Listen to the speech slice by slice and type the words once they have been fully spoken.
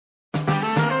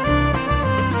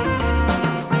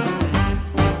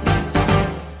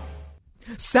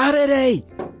Saturday!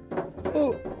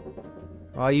 Oh,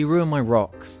 you ruined my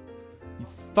rocks. You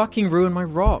fucking ruined my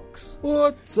rocks.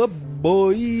 What's up,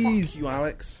 boys? Fuck you,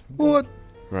 Alex. What?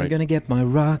 I'm gonna get my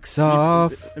rocks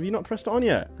off. Have you not pressed it on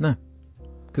yet? No.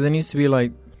 Because it needs to be,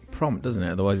 like, prompt, doesn't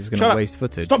it? Otherwise it's gonna waste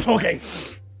footage. Stop talking!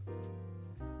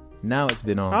 Now it's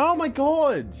been on. Oh my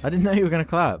god! I didn't know you were gonna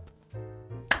clap.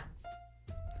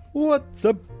 What's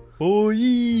up,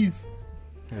 boys?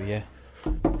 Oh, yeah.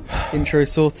 Intro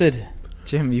sorted.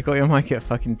 Jim, you got your mic at a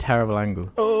fucking terrible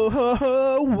angle.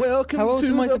 Oh, welcome How else to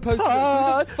am I the supposed to?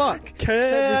 Who the fuck?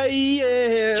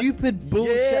 Yeah. Stupid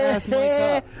bullshit ass mic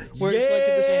up where it's like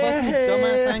at this fucking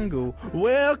dumbass angle.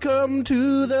 Welcome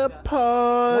to the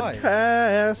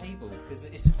podcast. Because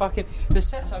it's fucking the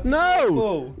setup.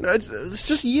 No, it's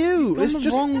just you. It's just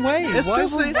the wrong way.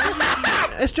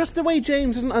 It's just the way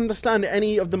James doesn't understand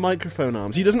any of the microphone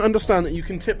arms. He doesn't understand that you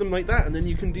can tip them like that, and then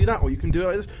you can do that, or you can do it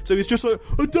like this. So he's just like,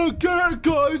 I don't get it,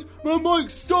 guys. My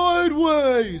mic's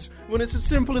sideways. When it's as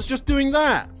simple as just doing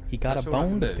that. He got a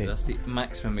bone to pick. That's the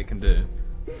maximum we can do.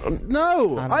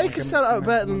 No, I can set it up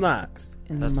better than that.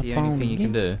 That's the only thing you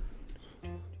can do.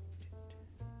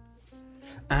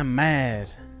 I'm mad.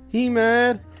 He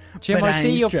mad? Jim, But I I see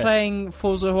ain't you're stressed. playing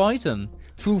Forza Horizon.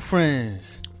 True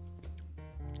friends.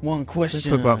 One Let's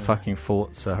question. talk about fucking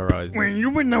Forza Horizon. When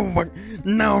you would know what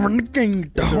now in the game,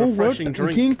 the It's a whole world refreshing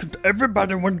drink. cause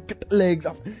everybody want to get the legs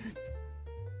off.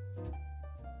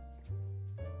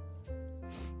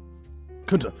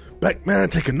 Could back man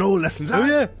taking no lessons? Oh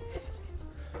yeah.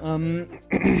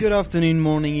 Good afternoon,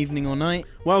 morning, evening, or night.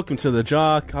 Welcome to the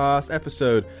JARCAST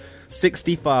episode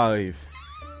 65.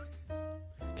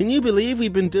 Can you believe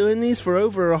we've been doing these for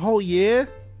over a whole year?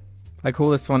 I call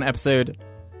this one episode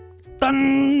We've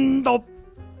done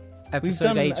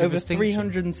Age of over Extinction.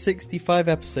 365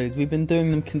 episodes. We've been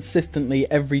doing them consistently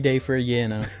every day for a year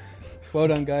now. Well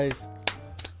done, guys.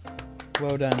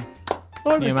 Well done.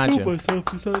 Can you imagine?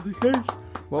 Myself is that the case?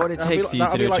 What would it That'd take be- for you to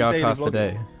that'd do be a like daily JARCAST vlogging.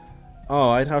 today? Oh,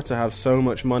 I'd have to have so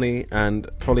much money and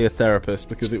probably a therapist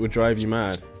because it would drive you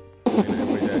mad. Every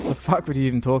day. What the fuck would you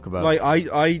even talk about? Like,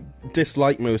 I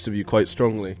dislike most of you quite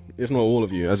strongly, if not all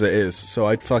of you, as it is. So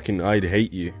I'd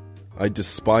hate you. I'd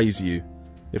despise you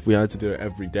if we had to do it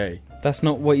every day. That's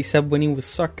not what he said when he was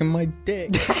sucking my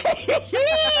dick.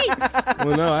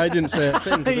 Well, no, I didn't say a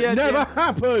thing 'cause Yeah, it never Jim.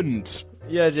 happened.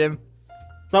 Yeah, Jim.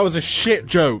 That was a shit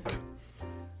joke.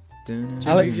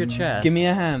 Alex, move your chair. give me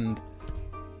a hand.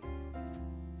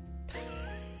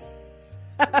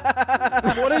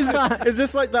 What is it? Is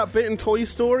this like that bit in Toy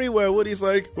Story where Woody's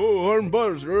like, "Oh, I'm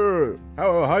Buzz.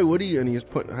 Hi, Woody," and he's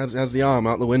has the arm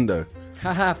out the window?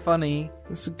 Haha, funny.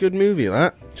 It's a good movie,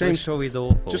 that. James James, Story's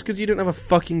awful. just because you didn't have a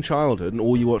fucking childhood and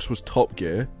all you watched was Top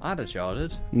Gear. I had a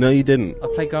childhood. No, you didn't. I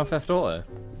played Grand Theft Auto.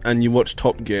 And you watched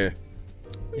Top Gear.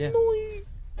 Yeah.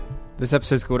 This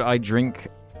episode's called I Drink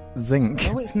Zinc.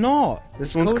 No, it's not.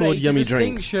 This one's called Age of Yummy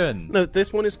Drinks. Extinction. No,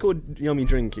 this one is called Yummy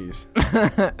Drinkies.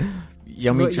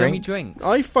 Yummy Yummy drink. drinks.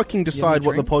 I fucking decide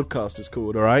what drink? the podcast is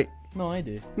called, alright? No, I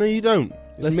do. No, you don't.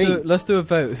 It's me. Let's do a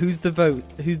vote. Who's the vote?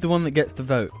 Who's the one that gets to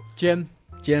vote? Jim.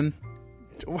 Jim.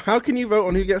 How can you vote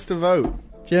on who gets to vote?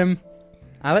 Jim.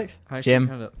 Alex.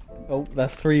 Jim. Oh,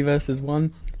 that's 3 versus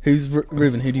 1. Who's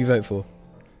Ruben? Who do you vote for?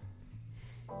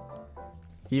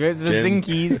 He votes for Jim.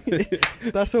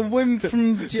 Zinkies. That's a win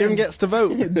from Jim. Jim gets to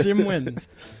vote. Jim wins.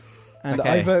 And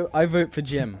Okay. I vote for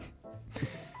Jim.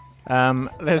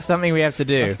 There's something we have to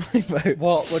do.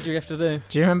 What do you have to do?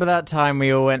 Do you remember that time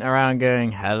we all went around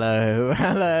going, hello,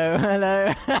 hello,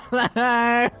 hello,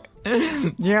 hello?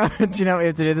 Do you know what we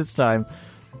have to do this time?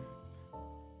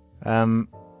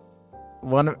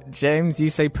 James, you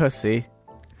say pussy.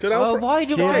 Good Oh, Alpro. why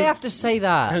do Jim. I have to say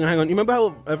that? Hang on. You remember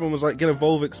how everyone was like, get a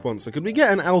Volvic sponsor? Could we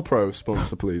get an Alpro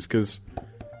sponsor, please? Because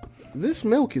this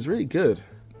milk is really good.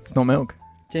 It's not milk.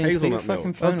 James, put your Hazelnut fucking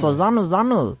milk. phone It's a on. yummy,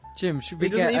 yummy. Jim, should we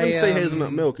It doesn't get even a, say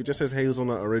hazelnut milk. It just says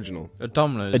hazelnut original. a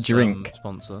Domino's A drink.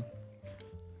 sponsor?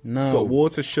 No. It's got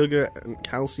water, sugar, and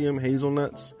calcium,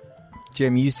 hazelnuts.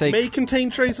 Jim, you say... May contain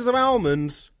traces of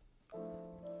almonds.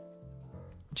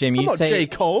 Jim, I'm you not say... J.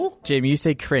 Cole. Jim, you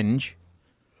say cringe.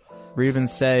 Ruben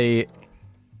say...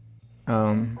 What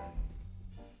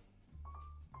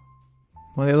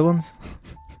are the other ones?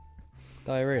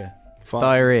 Diarrhea. Fart,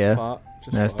 Diarrhea. Fart,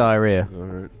 just No, it's fart. diarrhea.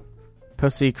 Alright.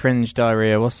 Pussy, cringe,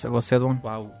 diarrhea. What's the other one?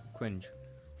 Wow, cringe.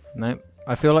 No,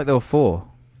 I feel like there were 4.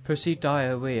 Pussy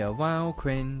diarrhea. Wow,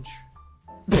 cringe.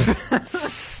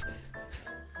 that's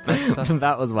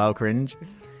That was well cringe.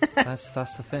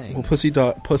 the thing. Well, pussy,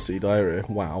 diarrhea,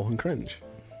 wow, and cringe.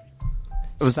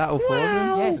 Was that all four of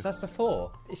them? Yes, that's the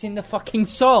 4. It's in the fucking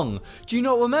song. Do you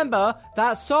not remember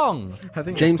that song? I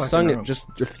think James you're sung fucking it wrong. just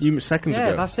a few seconds Yeah,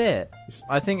 ago. that's it.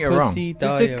 I think you're Pussy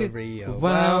wrong. diarrhea.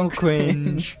 Wow,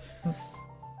 cringe.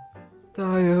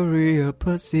 Diarrhea,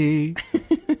 pussy.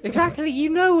 Exactly, you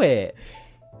know it.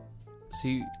 So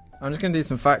I'm just gonna do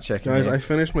some fact checking. Guys, here. I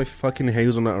finished my fucking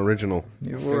hazelnut original.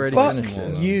 You've already Fuck finished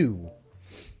it. you.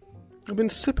 I've been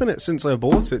sipping it since I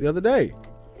bought it the other day.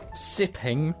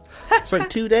 sipping. It's like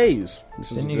 2 days.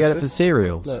 Didn't you get it for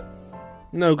cereals? Look.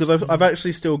 No, because I've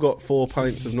actually still got 4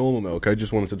 pints of normal milk. I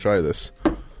just wanted to try this.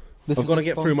 I've got to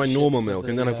get through my normal milk,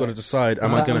 and then I've got to decide: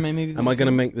 am I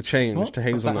gonna make the change What? to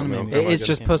What's that hazelnut anime milk? movie? It is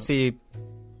just pussy,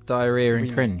 diarrhea,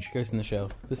 and cringe. Ghost in the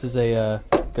Shell. This is a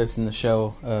Ghost in the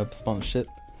Shell sponsorship.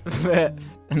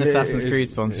 An Assassin's Creed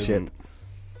sponsorship.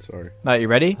 Sorry. Right, you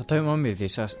ready? I don't mind me with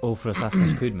this awful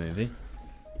Assassin's Creed movie.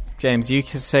 James, you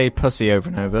can say pussy over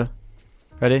and over.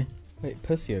 Ready? Wait,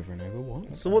 pussy over and over,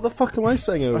 what? So what the fuck am I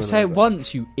saying over? I and say it over?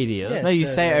 once, you idiot. No, you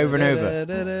say it over and over.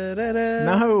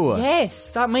 No!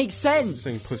 Yes, that makes sense.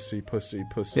 Saying pussy, pussy,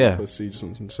 pussy, Yeah. pussy. Just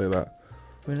want to say that.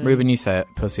 Ruben, you say it.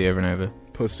 Pussy over and over.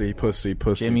 Pussy, pussy,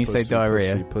 pussy. Jim, you say pussy,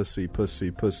 diarrhea. Pussy,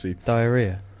 pussy, pussy.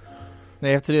 Diarrhea.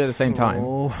 They have to do it at the same time.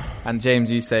 Oh. And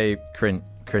James, you say cringe.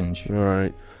 All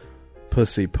right.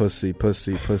 Pussy, pussy,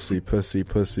 pussy, pussy, pussy,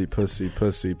 pussy, pussy,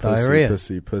 pussy, Diarrhea.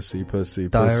 pussy, pussy, pussy,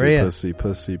 Diarrhea. pussy,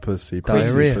 pussy, pussy,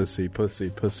 Diarrhea. pussy, pussy,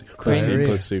 pussy, Diarrhea.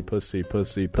 pussy, pussy,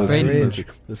 pussy, Diarrhea.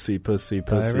 pussy, pussy, pussy, pussy,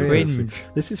 Diarrhea. pussy.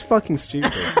 This is fucking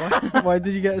stupid. Why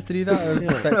did you get us to do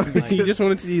that? He just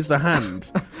wanted to use the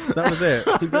hand. That was it.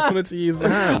 He just wanted to use the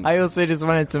hand. I also just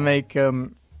wanted to make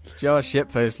Jar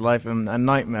Shitpost life a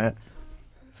nightmare.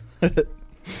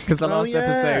 Because the last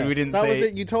episode we didn't that say. was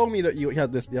it. You told me that you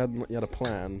had this. You had a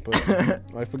plan, but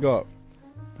I forgot.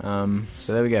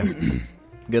 So there we go.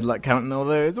 Good luck counting all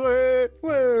those. Well,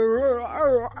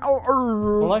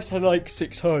 I said like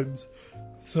 6 times.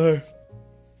 So.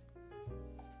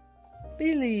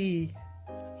 Billy.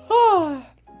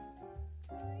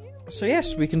 So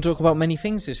yes, we can talk about many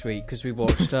things this week because we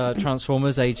watched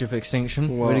Transformers: Age of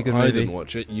Extinction. Well, really good I movie. didn't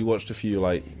watch it. You watched a few,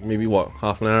 like maybe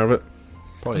half an hour of it.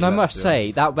 Probably And I less, must to be say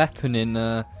honest. that weapon in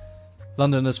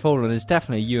London Has Fallen is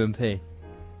definitely a UMP.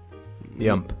 The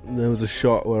ump. There was a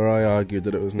shot where I argued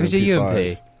that it was an It was a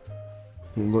MP5. UMP.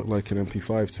 It looked like an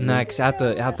MP5 to me. No, because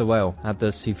it had the whale, had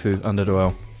the seafood under the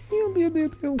whale.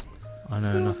 I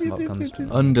know enough about guns.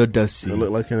 Under the It sea.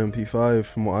 looked like an MP5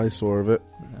 from what I saw of it,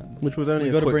 which was only We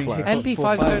a gotta quick bring flash. hip-hop. MP5s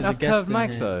 4-5 don't as a have guest curved in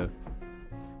mags here. though.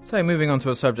 So moving on to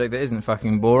a subject that isn't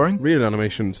fucking boring. Real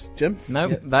animations, Jim. No,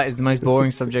 Yeah. that is the most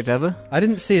boring subject ever. I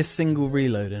didn't see a single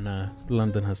reload in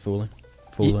London Has Fallen.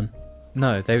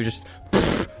 No, they were just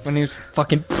when he was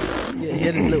fucking. Yeah, he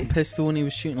had his little pistol and he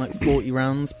was shooting like 40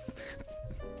 rounds.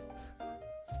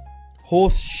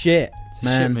 Horse shit, It's a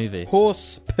man. shit movie.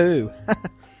 Horse poo.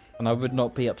 And I would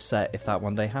not be upset if that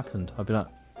one day happened. I'd be like,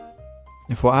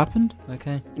 If what happened?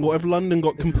 okay. What if London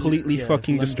got completely yeah, if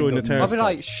fucking London destroyed in a got- terrorist I'd be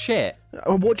like, shit.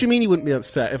 What do you mean you wouldn't be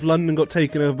upset if London got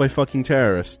taken over by fucking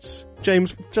terrorists?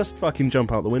 James, just fucking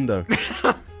jump out the window.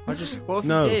 I just. What if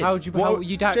No. you did? How would you? What- How,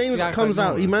 you'd act, James you'd act comes like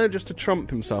out, he normal. manages to trump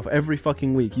himself every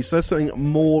fucking week. He says something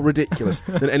more ridiculous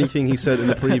than anything he said in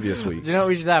the previous weeks. Do you know what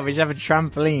we should have? We should have a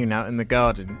trampoline out in the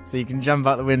garden so you can jump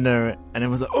out the window and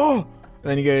everyone's like, oh! And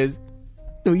then he goes,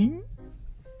 doing,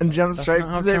 and jumps That's straight not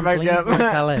how straight back trampolines up. work,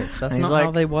 Alex. That's And he's not how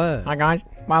like, they work. Hi guys,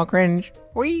 mild cringe.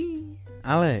 Whee!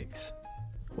 Alex.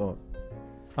 What?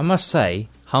 I must say,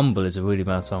 "Humble" is a really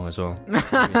bad song as well.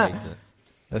 I really hate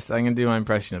it. I'm going to do my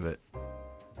impression of it.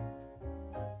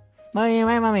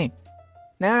 Mommy.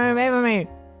 No, mommy.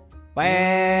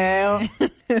 Well,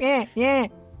 yeah.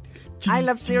 I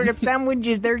love syrup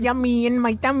sandwiches. They're yummy in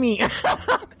my tummy.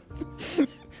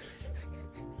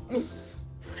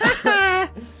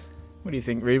 What do you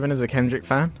think, Ruben, as a Kendrick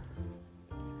fan?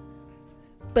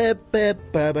 Personally,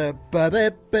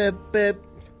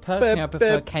 I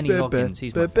prefer Kenny Loggins.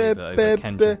 He's my favourite over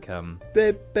Kendrick. Kung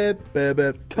Fu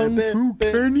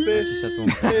Kenny. Just said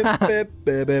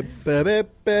the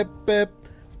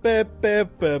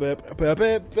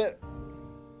one.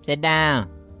 Sit down.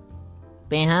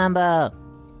 Be humble.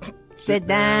 Sit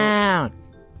down.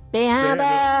 Be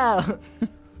humble.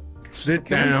 Sit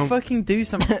Can we down. fucking do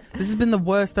something? This has been the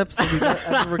worst episode we've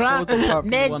ever recorded. apart from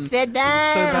the Ned, one- sit so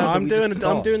down. bad. I'm we just doing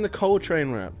stop. the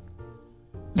Coltrane rap.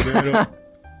 Get up.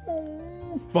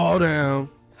 Fall down.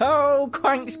 Oh,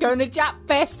 Crank's going to Jap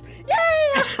Fest!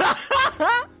 Yeah!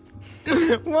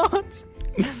 What?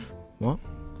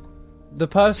 The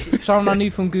person, someone I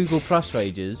knew from Google Plus for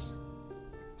ages,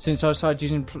 Since I started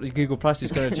using Google Plus,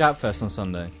 it's going to JARCAST on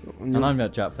Sunday. And I'm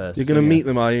at JARCAST. You're going to meet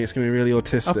them, are you? It's going to be really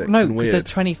autistic No, and because weird. there's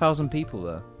 20,000 people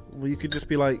there. Well, you could just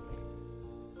be like...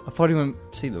 I probably won't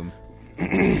see them.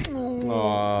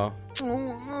 Aww.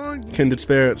 Kindred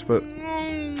spirits, but...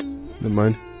 Never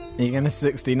mind. Are you going to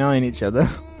 69 each other?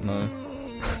 No.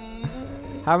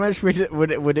 How much would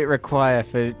it require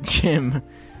for Jim,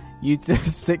 you to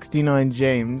 69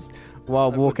 James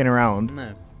while walking around?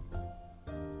 No.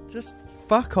 Just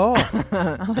fuck off.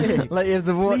 Like you have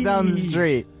to walk down the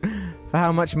street. For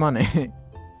how much money?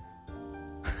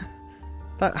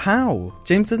 How?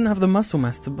 James doesn't have the muscle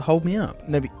mass to hold me up.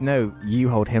 No, you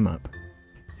hold him up.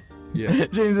 Yeah.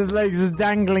 James's legs just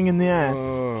dangling in the air.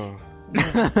 Oh.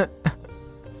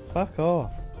 Fuck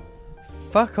off.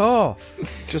 Fuck off.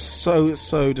 Just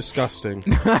so disgusting.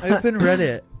 Open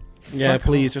Reddit. Yeah, Fuck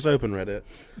please, just open Reddit.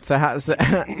 So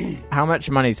how much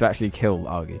money to actually kill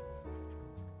Argy?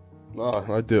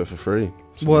 Oh, I'd do it for free.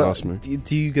 Someone asked me.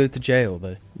 Do you go to jail,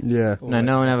 though? Yeah.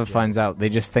 No one ever finds out. They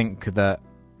just think that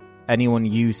anyone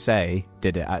you say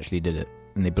did it actually did it,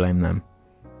 and they blame them.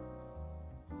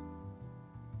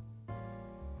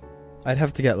 I'd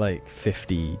have to get like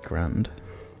 50 grand.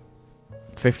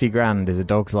 50 grand is a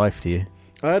dog's life to you.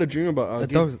 I had a dream about A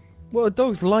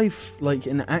dog's life like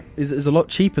is a lot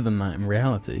cheaper than that in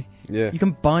reality. Yeah. You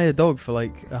can buy a dog for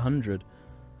like 100.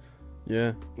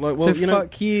 Yeah. Like, well, So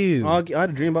fuck you. Argy, I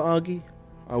had a dream about Argy.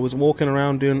 I was walking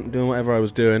around doing whatever I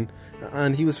was doing,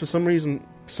 and he was, for some reason,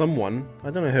 someone,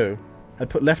 I don't know who,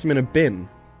 had left him in a bin.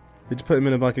 They just put him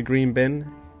in like a green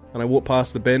bin, and I walked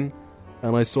past the bin,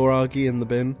 and I saw Argy in the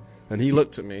bin, and he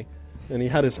looked at me, and he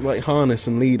had his like harness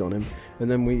and lead on him, and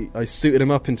then I suited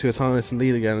him up into his harness and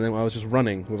lead again, and then I was just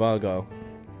running with Argyle.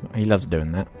 He loves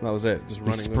doing that. That was it, just He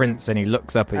running. sprints and he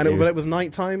looks up at And you. but it was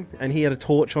night time, and he had a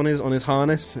torch on his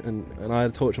harness, and I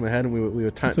had a torch on my head, and we were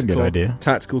That's tactical. a good idea.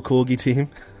 Tactical corgi team.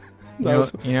 that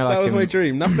was like my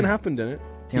dream. Nothing happened in it.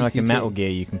 like in PC Metal dream. Gear,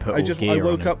 you can put I all gear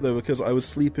woke on up though because I was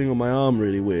sleeping on my arm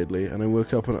really weirdly, and I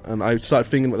woke up and I started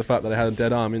thinking about the fact that I had a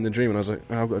dead arm in the dream, and I was like,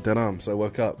 oh, I've got a dead arm. So I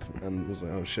woke up and was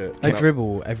like, oh shit. I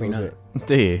dribble every That was night. it.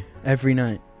 Do you? Every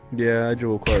night. Yeah, I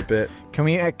dribble quite a bit. Can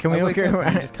we I all wake go up and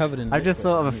around? it's covered in I just liquid.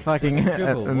 thought of a fucking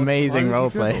Dribble. amazing Why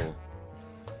would you roleplay. dribble?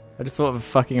 I just thought of a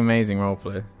fucking amazing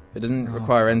roleplay. It doesn't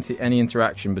require any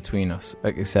interaction between us,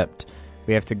 except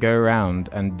we have to go around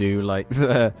and do like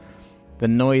the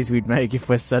noise we'd make if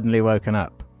we're suddenly woken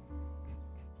up.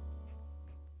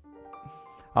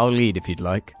 I'll lead if you'd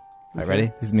like. Right, ready?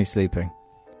 This is me sleeping.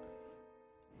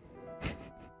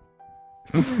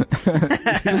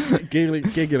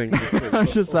 giggling. I'm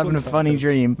just having a funny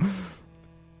dream.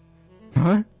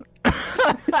 What?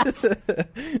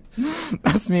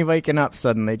 That's me waking up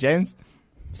suddenly, James.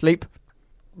 Sleep.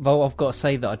 Well, I've got to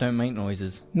say that I don't make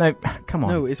noises. No, come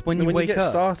on. No, it's when you when wake you get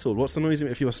up. startled, what's the noise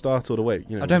if you were startled awake?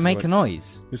 You know, I don't like, make a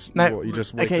noise. No, what, you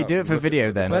just wake okay, up do it and for look video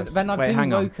at then. the When I've Wait, been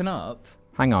hang on. woken up,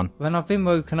 Hang on. when I've been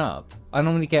woken up, I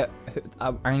normally get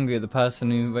angry at the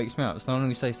person who wakes me up. So I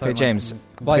normally say something Okay, James, like,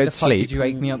 why go the to fuck sleep. did you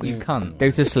wake me up, you cunt?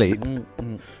 Go to sleep.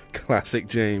 Classic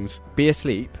James. Be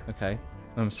asleep. Okay,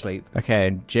 I'm asleep. Okay,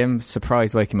 and Jim,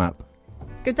 surprise, wake him up.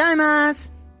 Good time,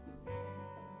 ass.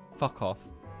 Fuck off.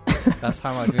 That's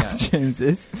how I react. James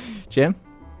is. Jim,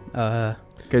 Let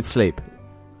go to sleep.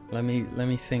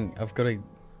 me think. I've got to.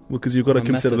 Well, because you've got to my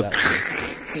consider method,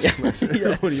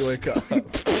 the. When you wake up.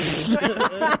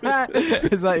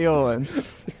 Is that your one?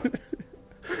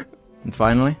 And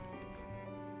finally,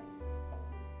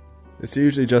 It's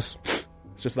usually just. It's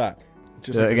just that.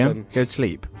 Just do it like a again. sudden- Go to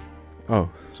sleep. Oh,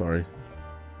 sorry.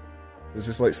 Is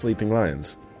this like Sleeping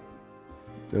Lions?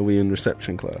 Are we in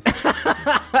reception class?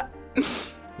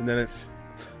 And then it's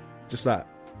just that.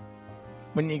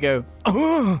 Wouldn't you go?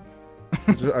 Oh!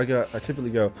 I typically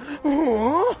go.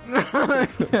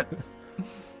 That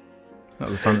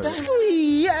was a fun.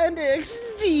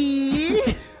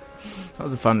 That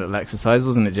was a fun little exercise,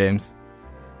 wasn't it, James?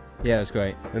 Yeah, it's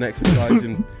great. An exercise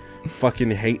in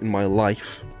fucking hating my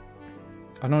life.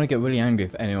 I normally get really angry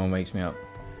if anyone wakes me up.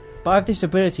 But I have this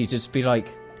ability to just be like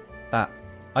that.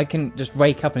 I can just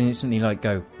wake up and instantly like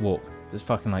go walk. Just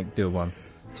fucking like do a run.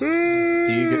 Do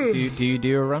you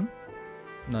do a run?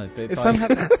 No, but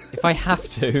If I have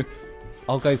to,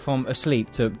 I'll go from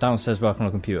asleep to downstairs working on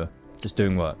a computer, just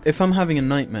doing work. If I'm having a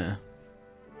nightmare,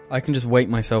 I can just wake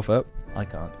myself up. I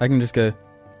can't. I can just go.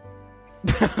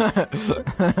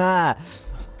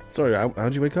 Sorry,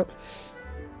 how'd you wake up?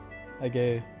 I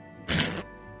go.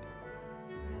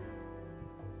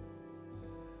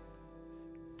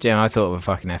 Jim, I thought of a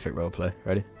fucking epic roleplay.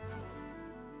 Ready?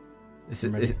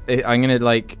 I'm ready. I'm gonna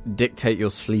like dictate your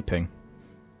sleeping.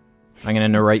 I'm gonna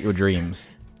narrate your dreams.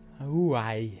 Oh,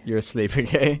 aye. You're asleep,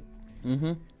 okay?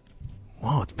 Mm-hmm.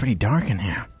 Whoa, it's pretty dark in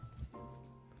here.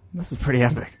 This is pretty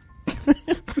epic.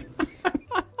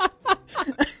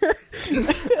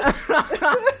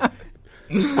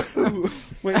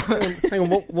 Wait, hang on.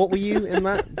 What were you in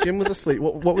that? Jim was asleep.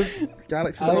 What was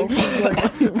Alex's role?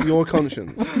 Your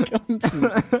conscience.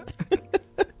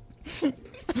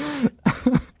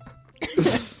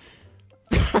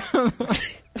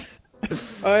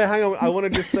 Hang on. I want to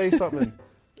just say something.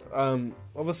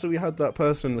 Obviously, we had that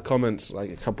person in the comments like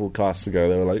a couple of casts ago.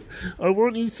 They were like, "I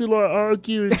want you to like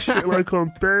argue and shit like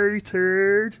I'm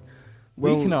baited."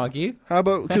 Well, we can argue. How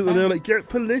about because they were like, "Get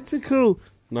political."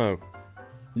 No,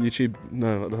 YouTube.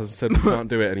 No, as I said, we can't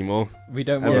do it anymore. We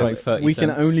don't want like 30 We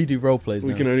cents. can only do role plays.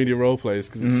 We can only do role plays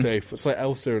because it's safe. It's like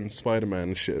Elsa and Spider-Man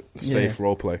and shit. Safe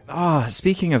role play. Ah,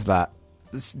 speaking of that,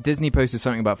 Disney posted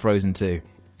something about Frozen 2.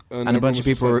 And a bunch of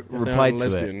people replied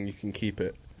to it. You can keep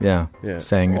it. Yeah.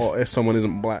 Saying or if someone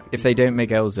isn't black. If they don't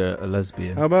make Elsa a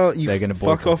lesbian, how about you they're gonna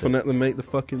fuck off it. and let them make the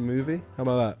fucking movie? How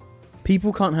about that?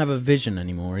 People can't have a vision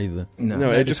anymore either.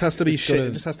 No, it just has to be shit.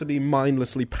 It just has to be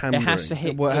mindlessly pandering. It has to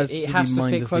hit. Well, it has to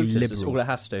fit quotas. That's all it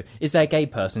has to do. Is there a gay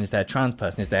person? Is there a trans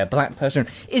person? Is there a black person?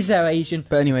 Is there Asian?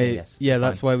 But anyway, yes,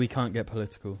 that's why we can't get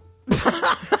political.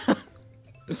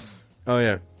 Oh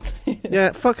yeah,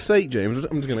 yeah. Fuck's sake, James.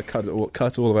 I'm just gonna cut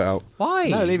all of it out. Why?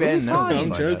 No, leave it in. No,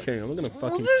 I'm joking. I'm not gonna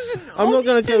fucking. I'm not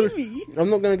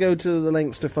gonna go to the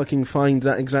lengths to fucking find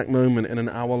that exact moment in an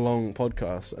hour-long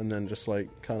podcast and then just like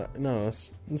kind of. No,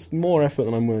 it's more effort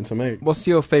than I'm willing to make. What's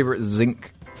your favourite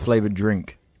zinc flavoured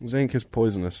drink? Zinc is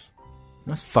poisonous.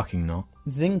 That's fucking not.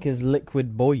 Zinc is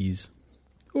liquid boys.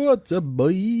 What's up,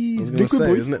 boys? I was gonna Liquid say,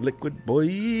 boys. isn't it liquid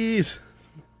boys?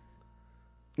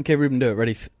 Okay, Ruben, do it.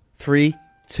 Ready? 3,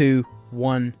 2,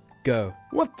 1, go.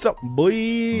 What's up,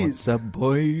 boys? What's up,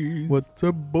 boys? What's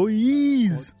up,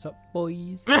 boys? What's up,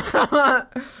 boys?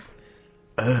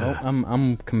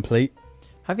 I'm complete.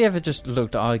 Have you ever just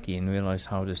looked at Iggy and realised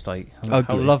how just like how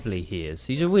Ugly. lovely he is?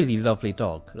 He's a really lovely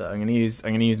dog. Look, I'm gonna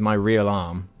use my real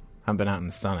arm. I haven't been out in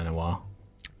the sun in a while.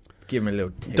 Give him a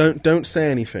little tip. Don't say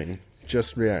anything.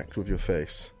 Just react with your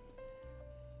face.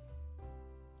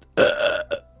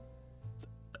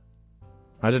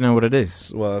 I don't know what it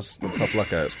is. Well, that's tough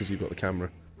luck out. It's because you've got the camera.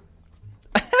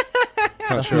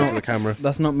 Can't show it to the camera.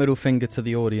 That's not middle finger to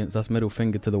the audience. That's middle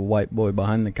finger to the white boy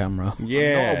behind the camera.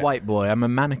 Yeah. I'm not a white boy. I'm a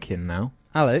mannequin now.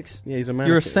 Alex, Yeah, he's a man.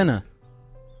 you're a sinner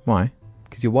Why?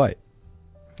 because you're white.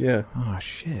 Yeah. Oh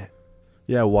shit.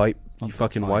 Yeah, white. You I'm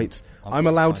fucking fine. white. I'm I'm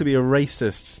allowed fine. to be a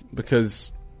racist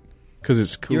because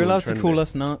it's cool. You're allowed and to call trendy.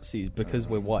 us Nazis because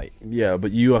we're white. Yeah,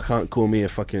 but you can't call me a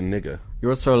fucking nigger.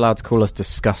 You're also allowed to call us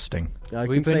disgusting. I can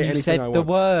Ruben, say you anything said I the want.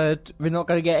 word. We're not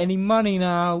going to get any money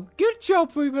now. Good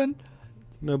job, Ruben.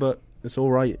 No, but it's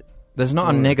all right. There's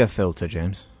not a nigger filter,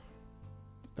 James.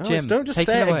 Alex, Jim, don't just take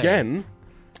say it it away. again.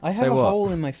 I have Say a what? hole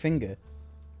in my finger.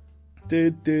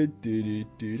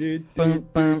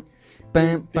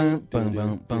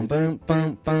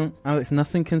 Alex, Alex,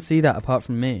 nothing can see that apart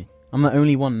from me. I'm the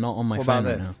only one not on my What phone about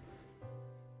right this?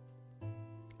 now.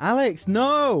 Alex,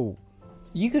 no!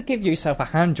 You could give yourself a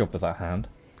hand job with that hand.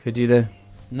 Could you though?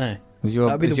 No. Is your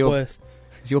That'd be is the your, worst.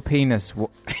 is your penis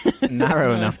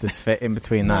narrow enough to fit in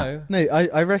between that? No,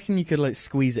 I reckon you could like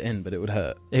squeeze it in, but it would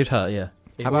hurt. It would hurt, yeah.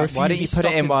 How about, why don't you put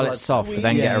it in while it's soft and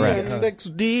then get Yeah. erect? And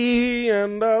XD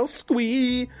and I'll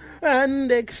squee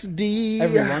and XD.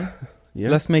 Everyone, Yeah.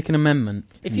 let's make an amendment.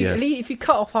 If you Yeah. if you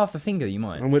cut off half the finger, you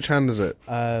might. And which hand is it?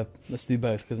 Let's do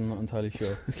both because I'm not entirely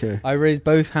sure. Okay. I raise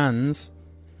both hands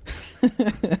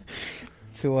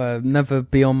to never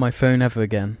be on my phone ever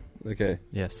again. Okay.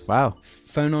 Yes. Wow.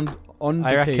 Phone on.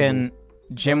 I the reckon table.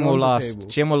 Jim On will the last. table.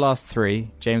 Jim will last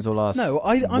 3. James will last. No,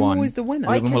 I'm 1. always the winner.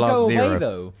 I Ruben can will last go away 0.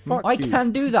 though. Fuck I you.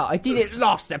 can do that. I did it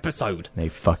last episode. No, you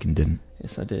fucking didn't.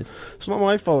 Yes, I did. It's not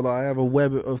my fault that I have a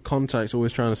web of contacts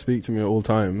always trying to speak to me at all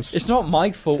times. It's not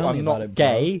my fault. Tell me I'm about not it, bro.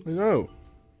 gay. I know.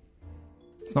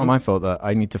 It's not my fault that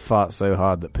I need to fart so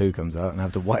hard that poo comes out and I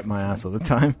have to wipe my ass all the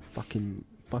time. Fucking.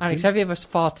 Alex, have you ever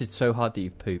farted so hard that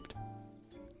you've pooped?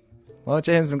 Well,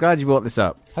 James, I'm glad you brought this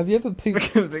up. Have you ever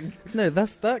pooped? No,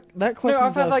 that's that question. No,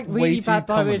 I've had is like asked really way bad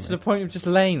too diarrhea to commonly. the point of just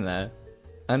laying there,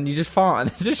 and you just fart and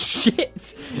there's just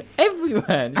shit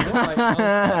everywhere. And you're like, oh,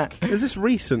 fuck. Is this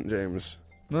recent, James?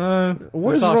 No,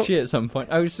 What it is was last wrong- year at some point.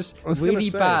 I was just I was gonna really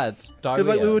say. bad diarrhea.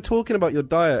 Because like we were talking about your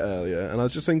diet earlier, and I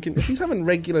was just thinking, if he's having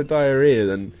regular diarrhea,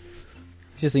 then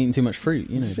He's just eating too much fruit,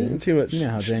 you know. he's dude. eating too much. You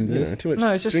know how James is. Too much.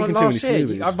 No, it's just like drinking last too year.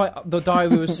 many smoothies. The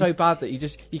diarrhea was so bad that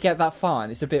you get that far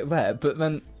and it's a bit wet, but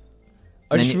then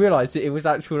I Then just you- realised that it was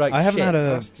actual like I haven't shit. had a.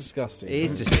 That's disgusting. It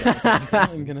is just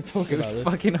I'm going to talk it about was this.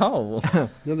 fucking hole. The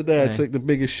other day, I Okay. took the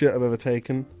biggest shit I've ever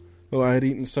taken. Well, I had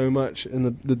eaten so much in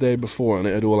the day before, and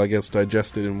it had all, I guess,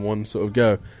 digested in one sort of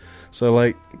go. So,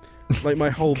 like my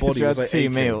whole 'Cause body you was had like 2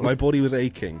 aching. meals. My body was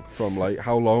aching from like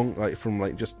how long, like from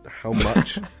like just how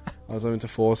much I was having to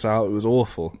force out. It was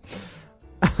awful.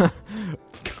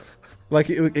 Like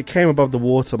it came above the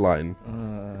waterline.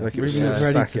 Like it was Ruben was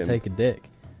ready stacking. to take a dick.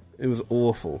 It was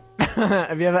awful.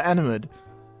 Have you ever enamored?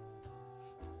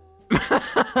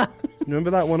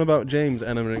 Remember that one about James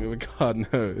enamoring with a garden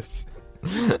hose?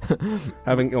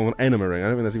 Enamoring. I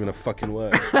don't think that's even a fucking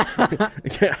word.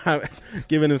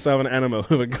 Giving himself an enema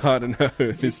with a garden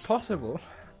hose. It's possible,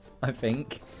 I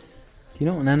think. Do you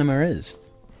know what an enema is?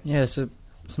 Yeah, so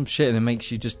some shit that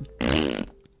makes you just...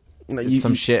 No,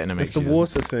 Some shit and it makes it's the you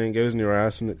water thing goes in your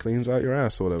ass and it cleans out your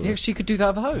ass or whatever. Yeah, she could do that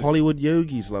with a hose. Hollywood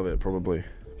yogis love it, probably.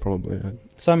 Yeah.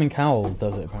 Simon Cowell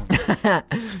does it,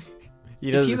 apparently. He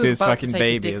does it with his fucking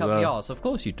baby as Up the well. arse, of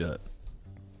course you do it.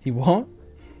 He what?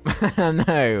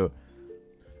 No.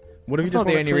 What if you That's just not the want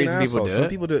a only clean reason people asshole? do Some it.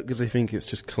 people do it because they think it's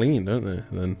just clean, don't they?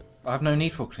 Then I have no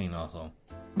need for a clean arsehole.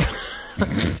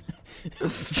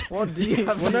 What do you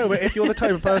have? well, no, but if you're the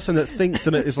type of person that thinks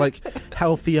that it is like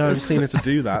healthier and cleaner to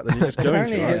do that, then you're just going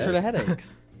Apparently to. it Right? gets rid of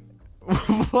headaches.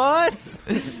 What?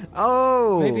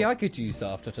 Oh. Maybe I could use that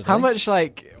after today. How much,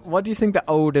 like, what do you think the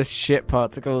oldest shit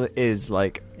particle is,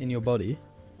 like? In your body.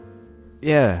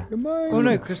 Yeah. Oh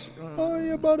no, because Oh,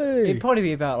 your body. it'd probably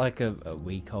be about like a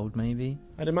week old, maybe.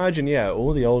 I'd imagine, yeah,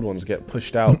 all the old ones get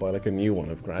pushed out by like a new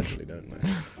one gradually, don't they?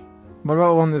 What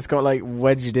about one that's got, like,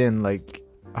 wedged in, like,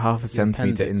 half a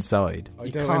centimetre appendix. inside? I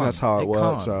You don't can't. think that's how it It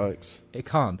works, can't. Alex. It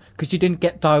can't, because you didn't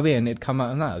get diarrhea and it'd come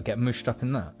out in that. It'd get mushed up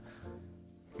in that.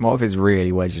 What if it's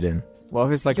really wedged in? What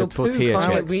if it's like Your a tortilla poo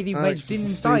can't, chip? like, really Alex, wedged this is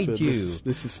inside stupid. you.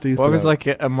 This is stupid. What if it's Alex.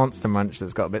 like a Monster Munch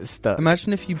that's got a bit stuck?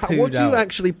 Imagine if you pooed What do you out.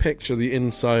 actually picture the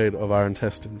inside of our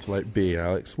intestine to like be,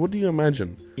 Alex? What do you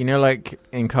imagine? You know, like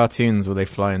in cartoons where they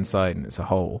fly inside and it's a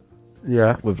hole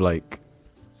Yeah. with like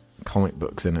comic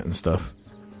books in it and stuff.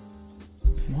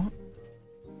 What?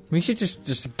 We should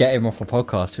just get him off a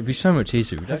podcast. It'd be so much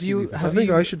easier. We'd Have actually you- be- I think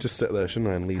I should just sit there,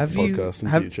 shouldn't I, and lead Have the you podcast in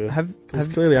have, future? have, Because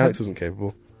have, clearly have- Alex isn't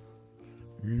capable.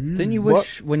 Didn't you What?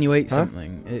 wish when you ate Huh?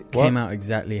 something it What? came out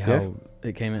exactly how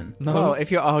it came in? No. Well, if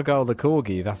you're Argyle the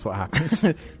corgi, that's what happens.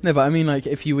 No, but I mean, like,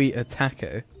 if you eat a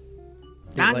taco.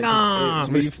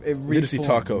 Taco! Literacy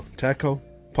taco. Taco.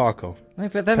 Paco. No,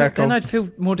 but then Peckle. I'd feel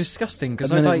more disgusting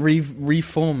because And I'd then like. it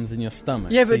reforms in your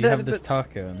stomach. Yeah, so but you that- have this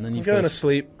taco, and then you I'm going feel to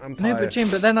sleep. I'm tired. No, but Jim,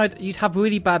 but then you'd have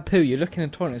really bad poo. You're looking in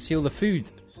the toilet and see all the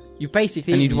food. You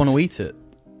basically. and you'd want to eat. eat it.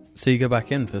 So you go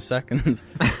back in for seconds.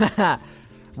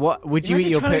 What would you Imagine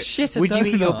eat your trying to poo? shit a Would you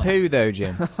eat your donut. poo though,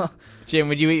 Jim? Jim,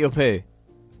 would you eat your poo?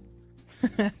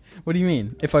 What do you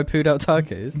mean? If I pooed out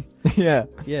tacos? Yeah.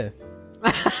 Yeah.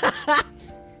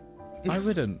 I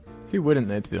wouldn't. Who wouldn't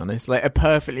though, to be honest? Like a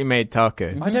perfectly made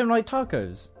taco. I don't like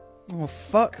tacos. Oh,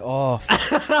 fuck off.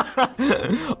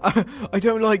 I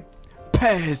don't like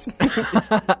pears.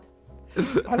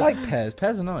 I like pears.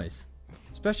 Pears are nice,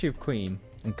 especially with cream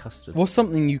and custard. What's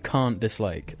something you can't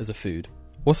dislike as a food?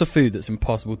 What's a food that's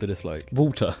impossible to dislike?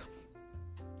 Water.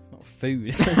 It's not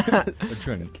food. A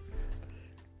drink.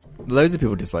 Loads of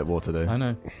people dislike water though. I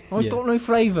know. Oh, it's Yeah. got no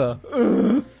flavour.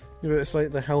 Yeah, but it's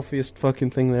like the healthiest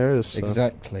fucking thing there is. So.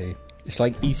 Exactly. It's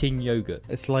like eating yogurt.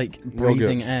 It's like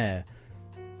breathing Yogurts. air.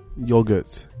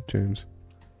 Yogurt, James.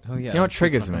 Oh yeah. You know what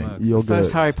triggers me? Yogurt.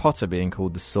 First Harry Potter being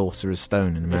called the Sorcerer's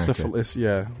Stone in America.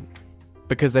 Yeah.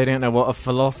 Because they don't know what a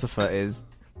philosopher is.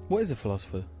 What is a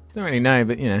philosopher? Don't really know,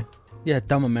 but you know. Yeah,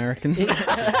 dumb Americans.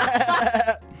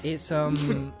 It's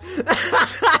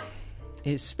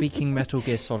it's speaking Metal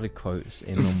Gear Solid quotes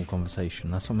in normal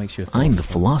conversation. That's what makes you a philosopher.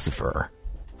 philosopher.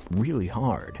 Really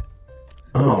hard.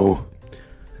 Oh.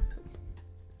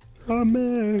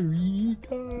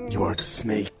 America. You're a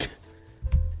snake.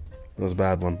 That was a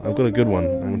bad one. I've got a good one.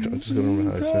 I'm just going to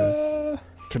remember how to say it.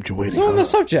 Kept you waiting. So on the huh?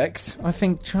 subject, I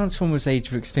think Transformers Age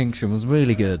of Extinction was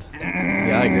really good.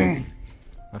 Yeah, I agree.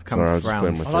 I've come Sorry, I was just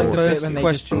round. clearing my I like throat. the bit First when they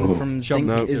question just- from Jump, Zinc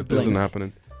no, is this isn't Blink.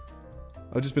 happening.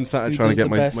 I've just been sat Who trying to does get the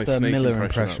my best, snake Miller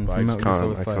impression impression up, but from I just Metal Gear can't.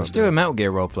 Solid I 5? can't. Let's do a Metal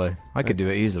Gear roleplay. I could do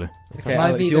it easily. Okay, Might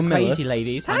Alex, be you're the Miller. crazy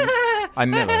ladies. I'm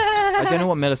Miller. I don't know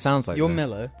what Miller sounds like. You're though.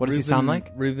 Miller. What does he sound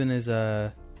like? Ruben is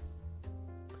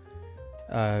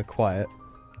quiet.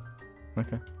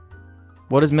 Okay.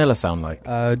 What does Miller sound like?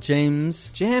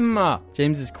 James Jim!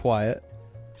 is quiet.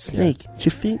 Snake, do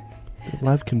you think that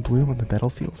life can bloom on the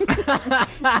battlefield?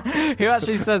 Who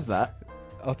actually says that?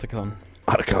 Otacon.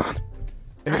 Otacon.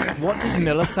 What does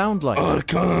Miller sound like?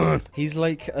 Otacon. He's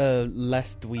like a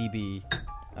less dweeby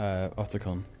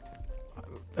Otacon.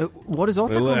 What does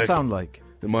Otacon Look. sound like?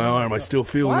 In my arm, I still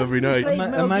feel them every night.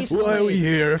 Imagine- Why are we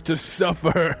here to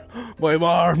suffer? My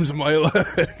arms and my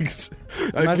legs.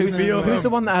 I can feel Who's them the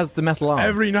one that has the metal arm?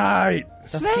 every night.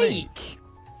 Snake!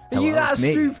 Are Hello, you that it's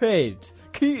me. stupid?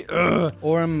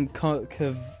 Or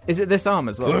Is it this arm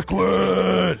as well?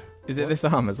 Liquid. Is it this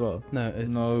arm as well? no.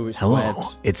 No, it's Hello,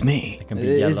 webbed. it's me. It can be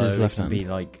It yellow, is his left it can hand. be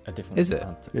like a different... Is it?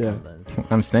 Yeah.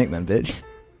 I'm Snake then, bitch.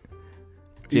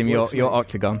 Jim, Eat you're like Snake.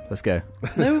 Octagon. Let's go.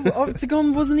 No,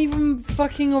 Octagon wasn't even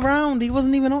fucking around. He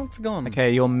wasn't even Octagon.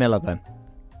 Okay, you're Miller then.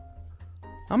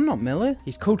 I'm not Miller.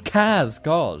 He's called Kaz,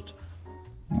 God.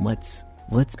 Let's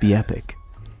be epic.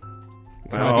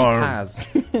 My Can I be arm.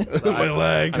 Kaz? My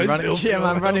legs. I still Jim, feel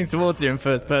I'm them. running towards you in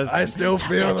first person. I still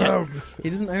feel them. He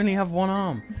doesn't only have one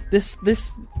arm. This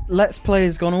Let's Play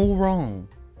has gone all wrong.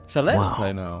 So let's Wow.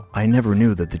 play now. I never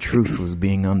knew that the truth was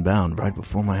being unbound right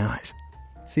before my eyes.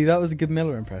 See, that was a good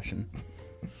Miller impression.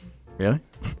 Really?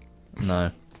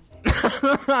 No.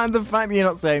 And the fact that you're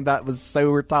not saying that was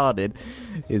so retarded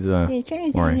is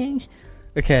worrying.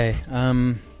 Okay,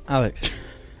 Alex,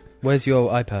 where's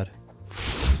your iPad?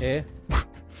 Here?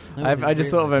 I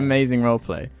just thought of an amazing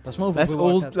roleplay. That's more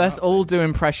Let's all do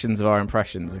impressions of our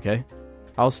impressions, okay?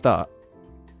 I'll start.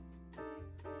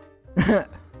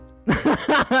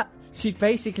 She'd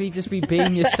basically just be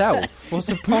being yourself. What's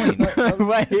the point?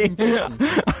 Wait,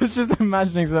 I was just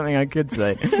imagining something I could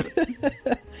say.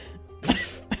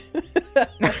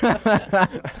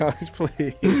 Guys,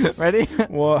 please. Ready?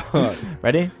 What?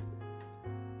 Ready?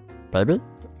 Baby?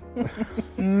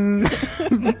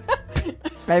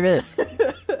 Baby.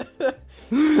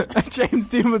 James,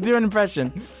 do an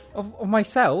impression. Of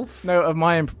myself? No,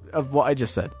 of what I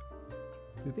just said.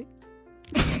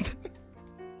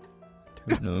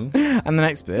 No. And the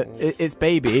next bit, it's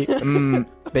baby.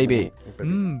 Baby.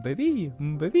 Baby.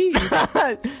 Baby.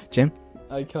 Jim?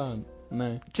 I can't.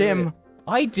 No. Jim.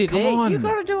 I did Come it. on. You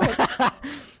gotta do it.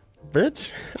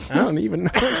 Bitch? I don't even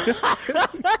know.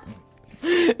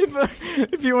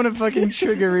 If you want to fucking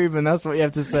trigger Ruben, that's what you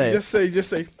have to say. Just say,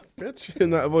 bitch, in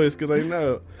that voice, because I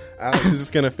know Alex is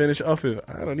just going to finish off with,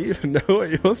 I don't even know what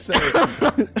you're saying.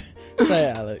 Say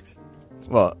it, Alex.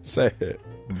 What? Say it.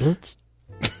 Bitch.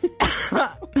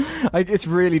 Like, it's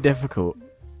really difficult.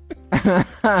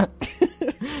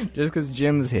 Just because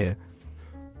Jim's here.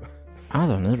 I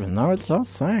don't even know what you're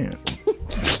saying.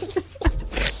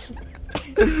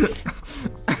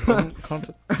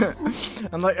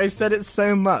 And like I said it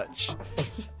so much,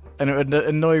 and it would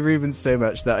annoy Ruben so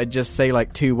much that I'd just say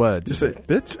like 2 words. Just say,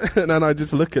 bitch, and then I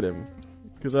just look at him,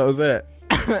 because that was it.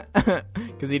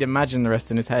 Because he'd imagine the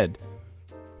rest in his head.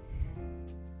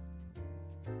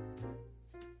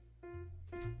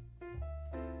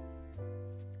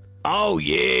 Oh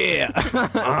yeah,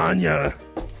 Anya.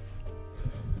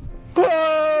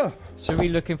 Ah! So are we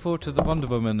looking forward to the Wonder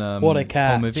Woman What a whole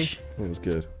catch. movie? That was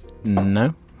good.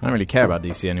 No, I don't really care about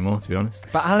DC anymore, to be honest.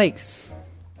 But Alex,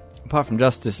 Apart from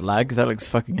Justice Lag, that looks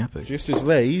fucking epic. Justice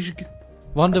League.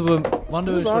 Wonder Woman's Who's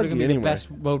probably going to arguing be anyway? the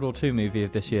best World War II movie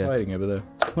of this year. Fighting over there.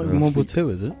 It's not even World War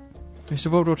II, is it? It's a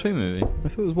World War II movie. I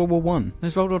thought it was World War One.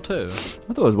 It's World War II. I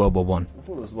thought it was World War One. I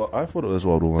thought it was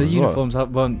World War One. The as well. uniforms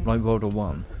weren't like World War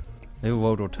One. They were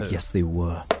World War II. Yes, they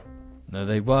were. No,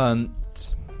 they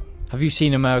weren't. Have you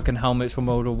seen American helmets from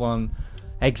World War One?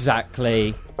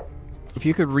 Exactly. If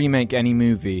you could remake any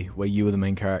movie where you were the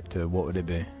main character, what would it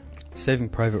be? Saving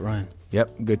Private Ryan.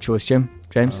 Yep, good choice, Jim.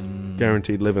 James?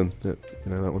 Guaranteed living. You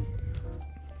know that one.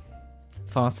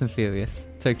 Fast and Furious.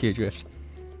 Tokyo Drift.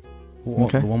 What,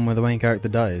 Okay. The one where the main character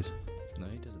dies. No,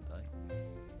 he doesn't die.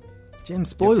 Jim,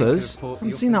 spoilers? You're thinking of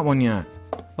Haven't seen that one yet.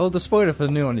 Oh, the spoiler for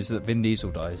the new one is that Vin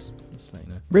Diesel dies. Just let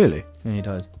you know. Really? Yeah, he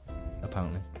dies.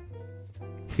 Apparently.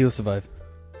 He'll survive.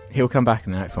 He'll come back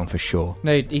in the next one for sure.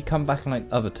 No, he'd come back in like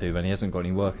other two when he hasn't got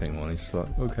any work anymore. He's just like,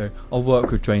 okay, I'll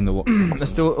work with Drain the Water.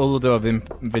 Let's do all do a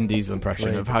Vin Diesel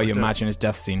impression of how you imagine his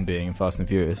death scene being in Fast and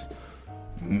Furious.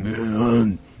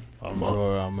 I'm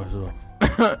sorry, I'm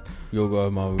sorry. You'll go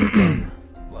my return.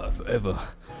 Forever.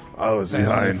 I was the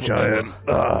Iron Giant.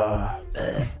 I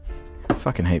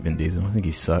fucking hate Vin Diesel. I think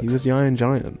he sucks. He was the Iron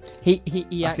Giant. He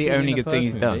That's the acted only in good thing first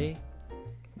he's done. movie.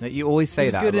 No, you always say He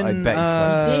was that, good but I in, bet he's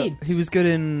done. He did. He was good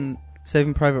in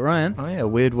Saving Private Ryan. Oh yeah,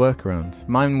 weird workaround.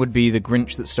 Mine would be the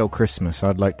Grinch that stole Christmas.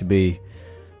 I'd like to be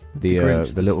The Grinch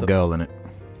the that little stole- girl in it.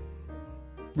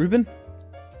 Ruben?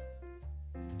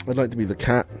 I'd like to be the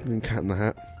cat in Cat in the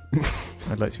Hat.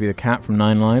 I'd like to be the cat from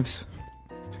 9 Lives.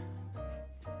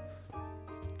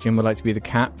 Jim would like to be the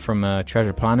cat from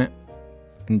Treasure Planet.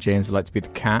 And James would like to be the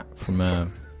cat from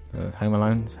Home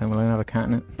Alone. Does Home Alone have a cat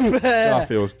in it?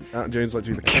 Garfield. James would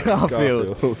like to be the cat. Garfield.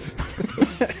 Garfield.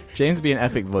 James would be an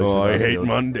epic voice. Oh, for I hate Garfield.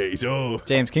 Mondays. Oh,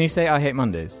 James, can you say I hate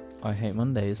Mondays? I hate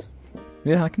Mondays.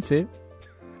 Yeah, I can see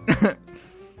it.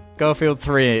 Garfield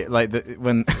 3, like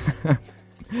when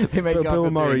they make Bill Garfield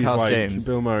 3 Murray's and cast like James.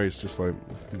 Bill Murray's just like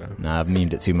no. Nah, I've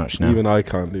memed it too much now. Even I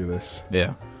can't do this.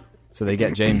 Yeah. So they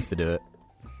get James to do it.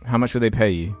 How much would they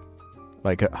pay you?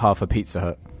 Like half a Pizza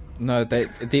Hut. No,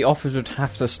 the offers would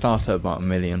have to start at about $1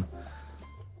 million.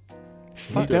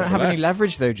 You don't have any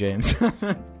leverage though, James.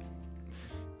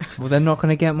 Well, they're not going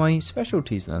to get my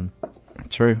specialties then.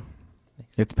 True. You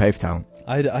have to pay for talent.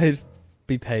 I'd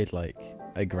be paid like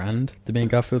 $1,000 to be in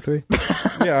Garfield 3.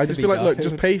 Yeah, I'd just be be like, look, Garfield.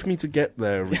 just pay for me to get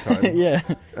there every time. Yeah.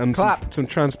 And Clap. some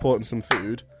transport and some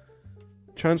food.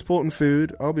 Transport and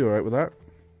food, I'll be alright with that.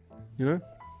 You know?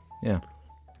 Yeah.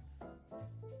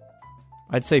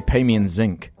 I'd say pay me in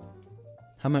zinc.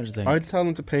 How much zinc? I'd tell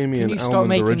them to pay me Can an you stop almond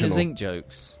making original. the zinc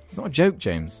jokes? It's not a joke,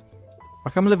 James.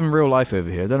 Like, I'm living real life over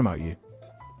here. I don't know about you.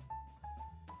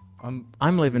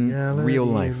 I'm living real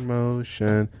life.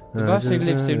 Motion. The person who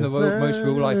lives in the most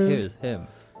real life here is him.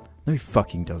 No, he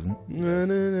fucking doesn't.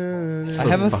 I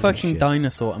have a fucking fucking shit.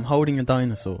 dinosaur. I'm holding a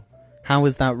dinosaur. How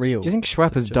is that real? Do you think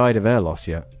Schwab has died of air loss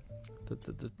yet?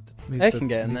 They can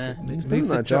get in there. He's been in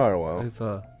that jar a while.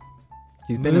 Over.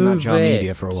 He's been in that Move jar it.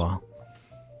 media for a while.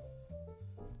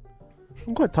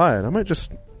 I'm quite tired. I might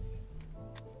just...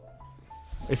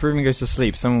 If Ruben goes to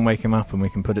sleep, someone wake him up and we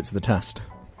can put it to the test.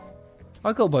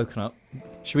 I got woken up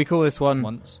Should we call this one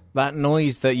once. that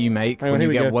noise that you make Hang on, when here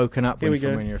you we get go. woken up Here we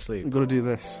from go. when you're asleep? I've got to do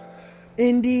this.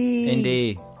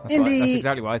 Indy. That's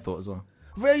exactly what I thought as well.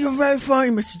 You're very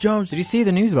funny, Mr. Jones. Did you see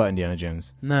the news about Indiana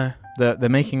Jones? No. They're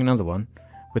making another one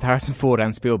with Harrison Ford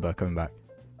and Spielberg coming back.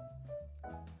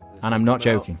 And I'm not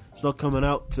joking. It's not coming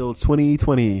out till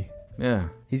 2020. Yeah.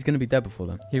 He's going to be dead before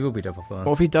then. He will be double fire.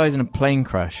 What if he dies in a plane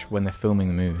crash when they're filming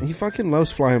the movie? He fucking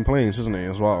loves flying planes, doesn't he,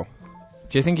 as well?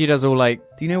 Do you think he does all like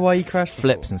Do you know why he crashed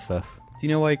flips before? and stuff? Do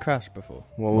you know why he crashed before?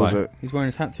 What was Why? it? He's wearing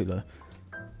his hat too low.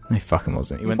 No, he fucking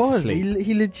wasn't. He went to sleep.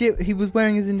 He legit. He was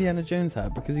wearing his Indiana Jones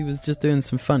hat because he was just doing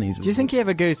some funnies. Do you think he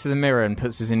ever goes to the mirror and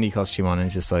puts his indie costume on and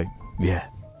is just like, yeah?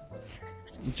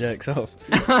 he jerks off?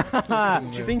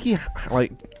 Do you think he,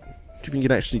 like... Do you think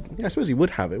he'd actually... Yeah, I suppose he would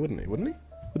have it, wouldn't he? Wouldn't he?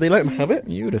 Would they let him have it?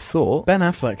 You would have thought. Ben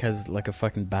Affleck has like a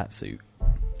fucking bat suit.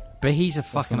 But he's a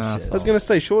fucking some shit. I was asshole. going to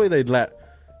say, surely they'd let...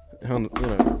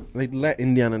 they'd let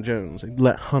Indiana Jones, they'd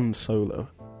let Han Solo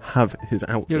have his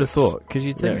outfit. You would have thought, because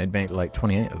you'd think Yeah. they'd make like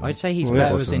 28 of them. I'd say he's Well, yeah.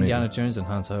 better What's as the Indiana movie? Jones than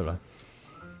Han Solo.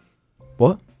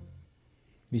 What?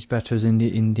 He's better as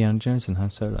Indiana Jones than Han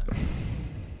Solo.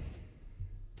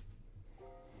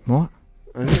 What?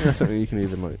 I think that's something you can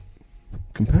even, like,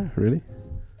 compare, really.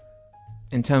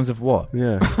 In terms of what?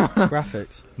 Yeah.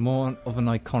 Graphics. More of an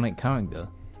iconic character.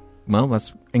 Well,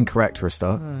 that's incorrect for a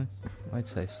start. I'd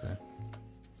say so.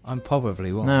 I'm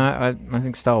probably wrong. No, I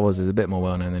think Star Wars is a bit more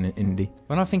well known than Indie.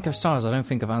 When I think of Star Wars, I don't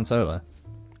think of Han Solo.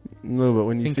 No, but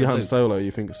when you Think see of Han Luke. Solo,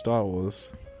 you think of Star Wars.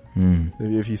 Hmm.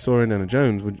 If you saw Indiana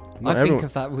Jones, would not I everyone... think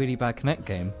of that really bad Connect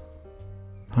game.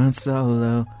 Han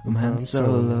Solo, I'm Han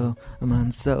Solo, I'm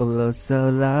Han Solo,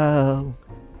 solo.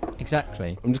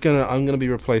 Exactly. I'm gonna be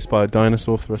replaced by a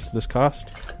dinosaur for the rest of this cast.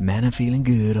 Man, I'm feeling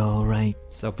good, alright.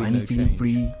 Self-be Finally feeling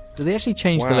free. Do they actually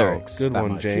change the lyrics? Good that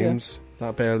one, much? James.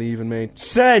 That barely even made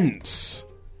sense.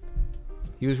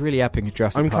 He was really epic at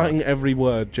Jurassic I'm Park. cutting every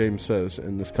word James says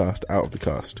in this cast out of the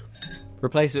cast.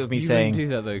 Replace it with me You saying, wouldn't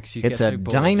do that though, 'cause you'd it's get a so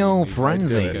bored dino of it.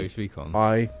 frenzy. You'd go speak on.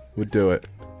 I would do it.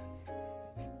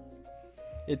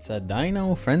 It's a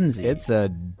dino frenzy. it's a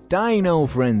dino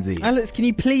frenzy. Alex, can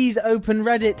you please open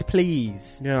Reddit,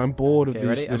 please? Yeah, I'm bored of Okay,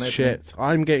 ready? this I'm shit.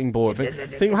 I'm getting bored.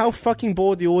 Think of how fucking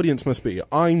bored the audience must be.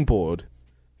 I'm bored.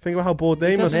 Think about how bored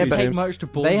they It must doesn't be, but take James. much to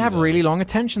bore They you, have though. really long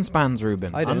attention spans,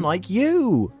 Ruben. I don't. Unlike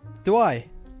you. Do I?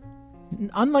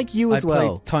 Unlike you as I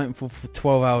well. played Titanfall for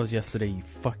 12 hours yesterday, you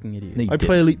fucking idiot. No, you I didn't.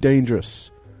 play Elite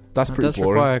Dangerous. That's That pretty does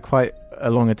boring. require quite a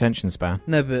long attention span.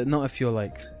 No, but not if you're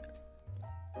like...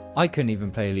 I couldn't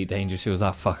even play Elite Dangerous. It was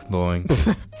that fucking boring.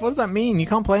 What does that mean? You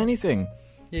can't play anything.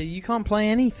 Yeah, you can't play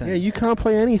anything. Yeah, you can't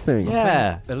play anything.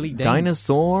 Yeah. Elite Dangerous.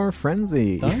 Dinosaur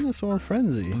frenzy. Dinosaur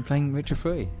frenzy. I'm playing Witcher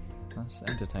 3. That's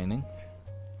entertaining.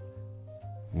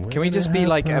 Can we just be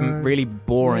like really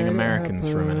boring Americans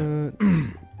for a minute?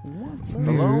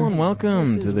 Hello and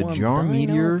welcome This to is the one Jar Dino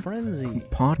Meteor Frenzy.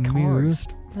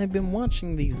 podcast. I've been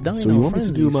watching these Dino So you want me to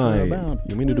Frenzies do for my... about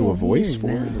You want me to do a 12 voice years for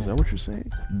it? now. Is that what you're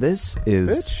saying? This is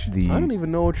Bitch, the I don't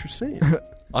even know what you're saying.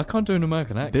 I can't do an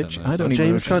American accent. Bitch, though, I so don't even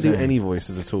James know can't what do you're saying. any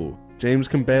voices at all. James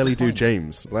can barely do Fine.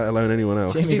 James, let alone anyone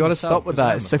else. Jamie, you got to Myself stop with as that.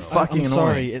 well, It's so myself. fucking I'm annoying.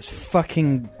 sorry, it's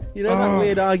fucking... You know that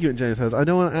weird argument James has? I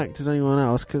don't want to act as anyone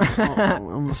else because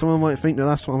someone might think that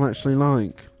that's what I'm actually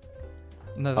like.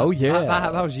 No, Oh, yeah.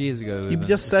 That was years ago. You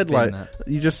just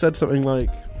said something like,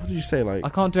 what did you say? Like, I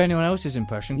can't do anyone else's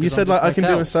impression. you said like I can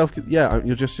do myself. myself. Yeah,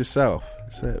 you're just yourself.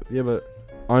 So, yeah, but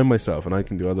I'm myself, and I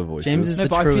can do other voices. James is No, the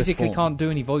but I truest physically form. can't do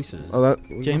any voices. Oh,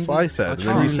 James that's what I is- said. I And then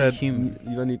you can't. said Human.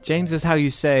 you don't need. James is how you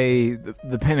say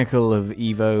the pinnacle of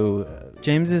Evo.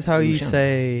 James is how you Luciano.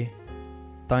 say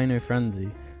Dino Frenzy.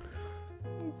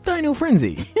 Dino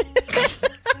Frenzy.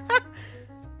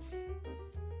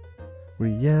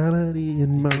 Reality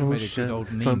in Made a good motion. old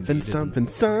meme, Something, you something,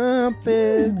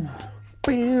 something.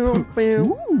 Bam,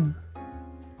 bam.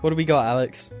 What do we got,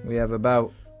 Alex? We have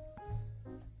about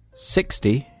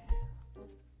 60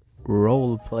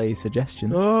 role play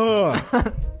suggestions. Oh,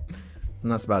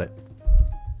 And that's about it.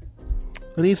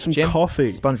 I need some Jim?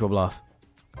 coffee. SpongeBob laugh.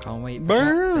 Can't wait for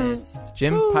Burn. breakfast.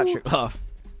 Jim, Patrick laugh.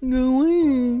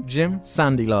 Jim,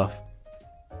 Sandy laugh.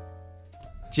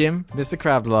 Jim, Mr.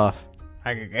 Krabs laugh.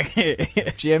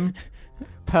 Jim,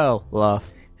 Pearl laugh.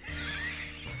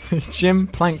 Jim,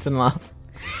 Plankton laugh.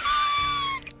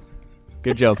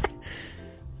 Good job.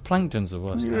 Plankton's the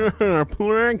worst. guy.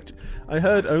 Plankton. I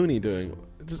heard Oni doing.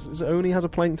 Does Oni has a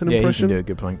plankton Yeah, you impression? can do a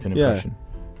good Plankton Yeah. impression.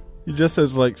 He just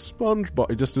says like SpongeBob.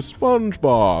 He just does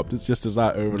SpongeBob. It just does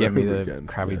that over Get and me over the again.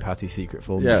 Krabby Yeah. Patty secret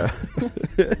folder.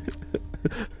 Yeah.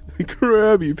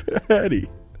 Krabby Patty.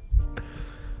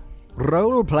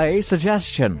 Role play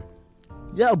suggestion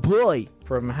Yeah, boy.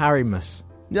 from Harrymus.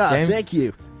 Yeah, James? thank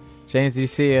you. James, did you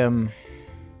see there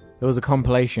was a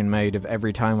compilation made of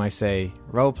every time I say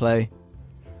role play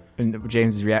and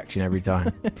James's reaction every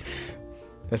time.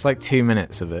 There's like 2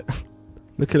 minutes of it.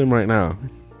 Look at him right now.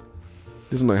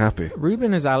 He doesn't look happy.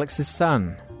 Ruben is Alex's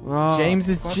son. Oh, James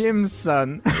is Jim's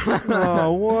son.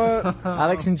 Oh, what?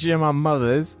 Alex and Jim are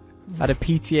mothers at a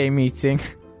PTA meeting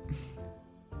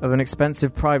of an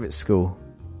expensive private school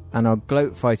and are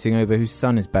gloat fighting over whose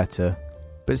son is better.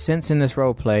 But since in this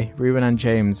roleplay, Ruben and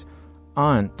James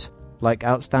aren't like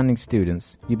outstanding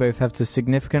students, you both have to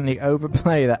significantly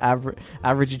overplay their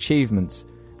average achievements.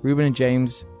 Ruben and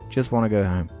James just want to go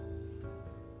home.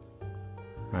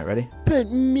 Right, ready? But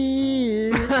me.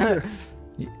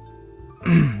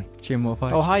 Jim, what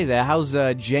fight? Oh, hi there. How's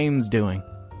James doing?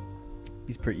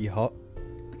 He's pretty hot.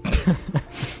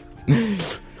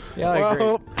 Yeah, I agree.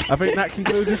 Well, I think that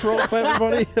concludes this role for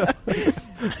everybody.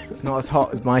 It's not as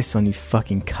hot as my son, you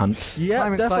fucking cunt. Yeah,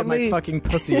 Climb inside definitely. my fucking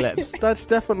pussy lips. That's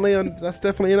definitely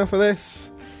enough of this.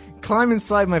 Climb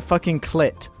inside my fucking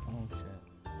clit. Oh,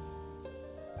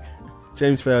 shit.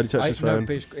 James failed. He touched his No, phone.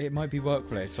 but it might be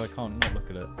work-related, so I can't not look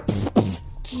at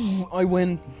it. I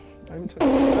win. I haven't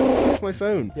touched my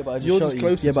phone. Yeah, but I just Yours shot is you.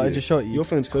 closer Yeah, to but I you. just shot you. Your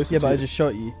phone's closer Yeah, to but I you. just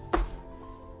shot you.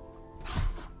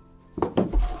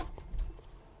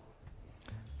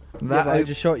 Yeah, That, but I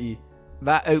just shot you.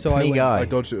 that So I opening win. guy. I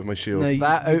dodged it with my shield. No, you,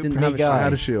 That you didn't opening have a guy. I shield.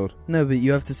 had a shield. No, but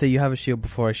you have to say you have a shield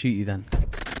before I shoot you then.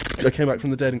 I came back from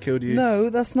the dead and killed you.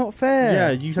 No, that's not fair. Yeah,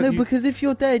 you- No, you- because if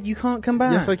you're dead, you can't come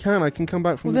back. Yes, I can. I can come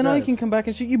back from Well, the then dead. I can come back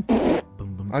and shoot you.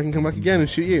 I can come back again and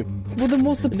shoot you. Well, then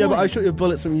what's the point? No, but I shot your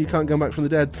bullet, something you can't come back from the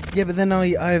dead. Yeah, but then I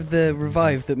have the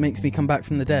revive that makes me come back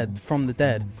from the dead. From the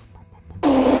dead.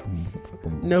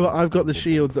 No, but I've got the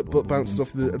shield that bounces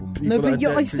off the people No, that are but yeah,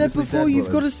 dead, I said previously before dead you've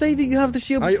got to bullets. say that you have the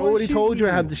shield. I Before already shoot told you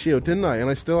I had the shield, didn't I? And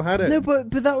I still had it. No,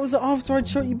 but that was after I'd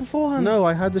shot you beforehand. No,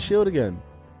 I had the shield again.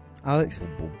 Alex,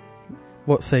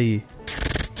 what say you?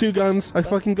 2 guns. I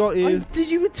fucking got you. Did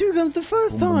you with 2 guns the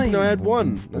first time? No, I had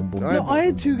 1. No, I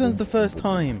had 2 guns the first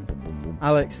time.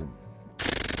 Alex,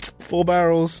 4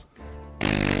 barrels.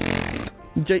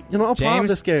 Jake, you're not a part of James?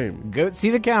 this game. Go see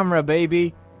the camera,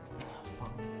 baby.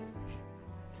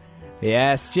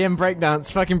 Yes, Jim,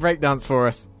 breakdance. Fucking breakdance for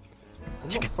us.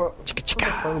 Put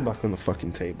my phone back on the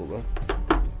fucking table,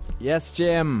 though. Yes,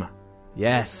 Jim.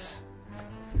 Yes.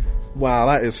 Wow,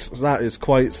 that is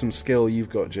quite some skill you've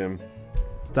got, Jim.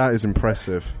 That is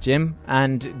impressive. Jim,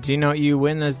 and do you know what you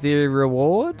win as the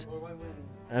reward?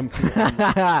 Empty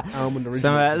almond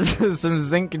original. Some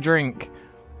zinc drink.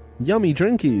 Yummy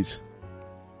drinkies.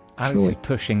 Alex is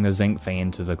pushing the zinc thing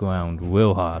into the ground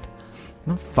real hard.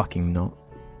 No, fucking not.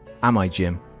 Am I,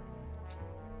 Jim?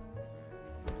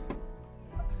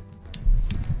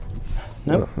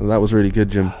 Nope. Well, that was really good,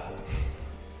 Jim.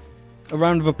 a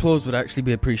round of applause would actually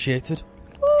be appreciated.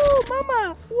 Woo,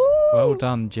 mama! Woo! Well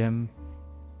done, Jim.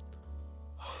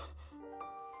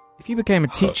 If you became a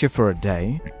teacher for a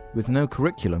day with no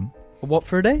curriculum, What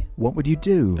for a day? what would you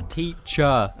do? A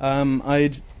teacher.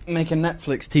 I'd make a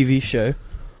Netflix TV show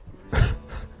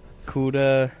called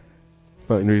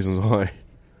 13 Reasons Why.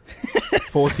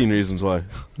 14 Reasons Why.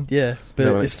 yeah, but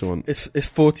No, it's, extra one. it's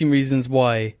 14 reasons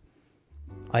why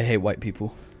I hate white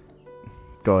people.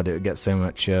 God, it would get so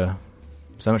much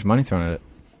money thrown at it.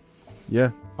 Yeah.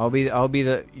 I'll be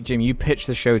the Jim. You pitch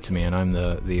the show to me, and I'm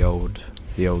the old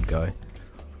guy.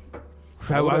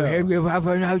 Hello there. You have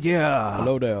an idea.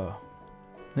 Hello there.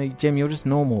 No, Jim, you're just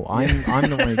normal. I'm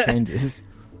the one who changes.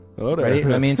 Hello there. Ready?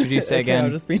 Let me introduce it Okay, again.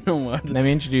 I'll just be normal. Let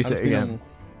me introduce I'll it just be again. normal.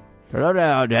 Hello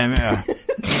there, damn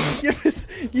it.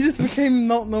 You just became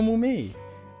not normal me.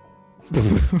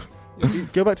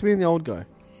 Go back to being the old guy.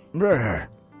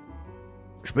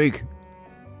 Speak.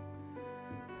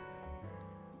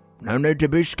 No need to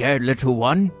be scared, little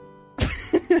one.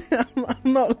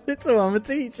 I'm not little, I'm a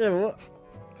teacher. What?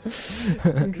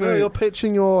 No, you're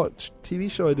pitching your TV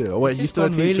show idea. Oh, wait, you still a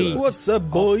teacher? really- What's up,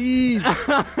 boys?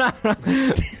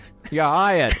 You're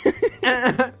hired.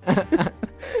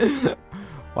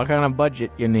 What kind of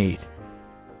budget you need?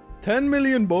 10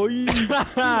 million, boys.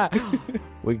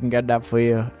 We can get that for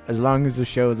you, as long as the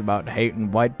show is about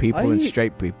hating white people and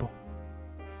straight people.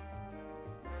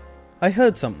 I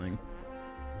heard something.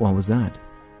 What was that?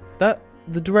 That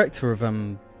the director of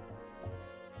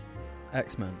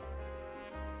X-Men.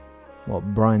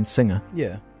 What, Brian Singer?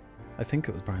 Yeah. I think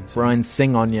it was Brian Singer. Brian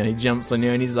sing on you, he jumps on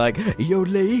you and he's like,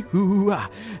 Yodely, hoo, ah,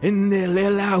 in the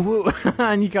lila, woo,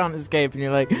 and you can't escape and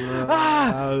you're like,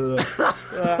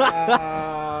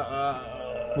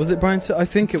 Was it Brian Singer? I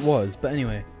think it was, but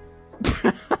anyway.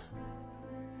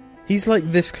 He's like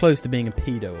this close to being a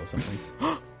pedo or something.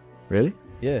 Really?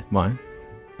 Yeah. Why?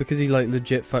 Because he like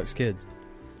legit fucks kids.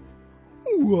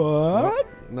 What?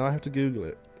 Now I have to Google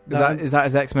it. Is that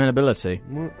his X-Men ability?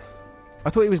 What? I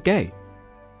thought he was gay.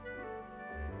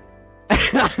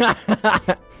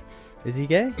 Is he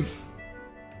gay?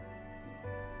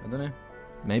 I don't know.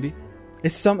 Maybe.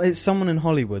 It's someone in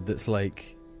Hollywood that's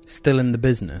like still in the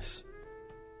business,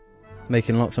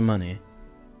 making lots of money,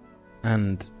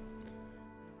 and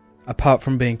apart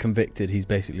from being convicted, he's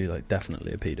basically like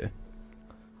definitely a pedo.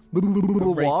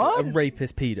 What? A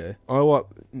rapist pedo. Oh, what?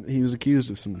 He was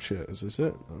accused of some shit. Is this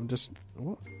it?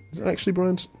 What? Is it actually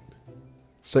Brian's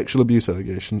sexual abuse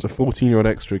allegations? A 14-year-old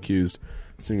extra accused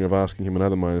Singer of asking him and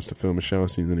other minors to film a shower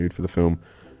scene in the nude for the film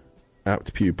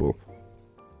Apt Pupil.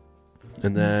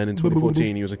 And then in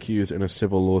 2014, he was accused in a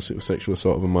civil lawsuit of sexual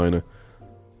assault of a minor.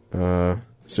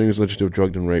 Singer's alleged to have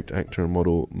drugged and raped actor and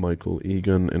model Michael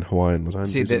Egan in Hawaii and Los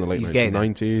Angeles in the late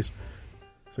 1990s.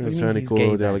 Singer's attorney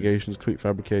called the allegations complete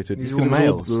fabricated. These are all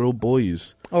males. They're all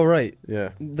boys. Oh right, Yeah.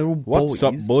 they're all boys. What's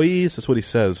up, boys? That's what he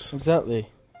says. Exactly.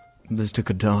 This took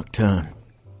a dark turn.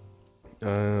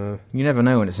 Uh, You never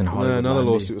know when it's in Hollywood. another man, do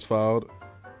you? lawsuit was filed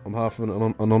on behalf of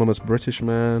an anonymous British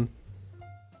man.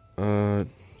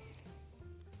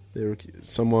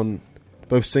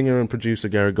 Both singer and producer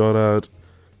Gary Goddard,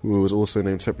 who was also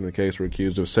named separately in the case, were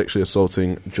accused of sexually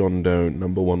assaulting John Doe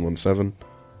number 117.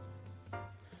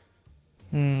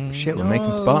 Shit, we're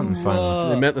making Spartans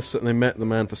finally. They met the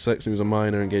man for sex. He was a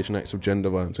minor, engaged in acts of gender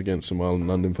violence against him while in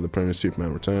London for the premiere of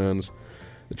Superman Returns.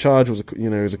 The charge was, he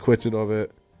was acquitted of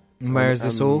it. Where is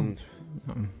this all?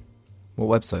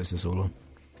 What website is this all on?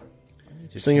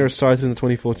 Singer is cited in the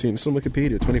 2014. It's on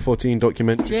Wikipedia. 2014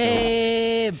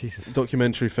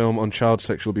 documentary film on child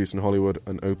sexual abuse in Hollywood,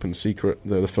 An Open Secret.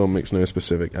 Though the film makes no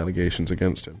specific allegations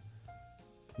against him.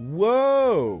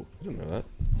 Whoa! I didn't know that.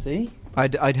 See?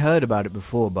 I'd heard about it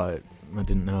before, but I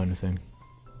didn't know anything.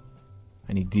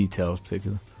 Any details,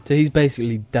 particularly. So he's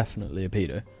basically definitely a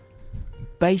pedo.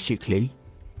 Basically,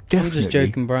 I'm definitely. just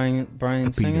joking, Brian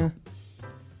pedo. Singer.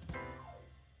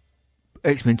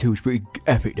 X-Men 2 was pretty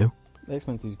epic, though.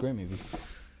 X-Men 2 is a great movie.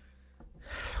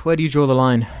 Where do you draw the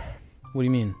line? What do you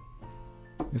mean?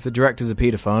 If the director's a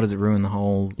paedophile, does it ruin the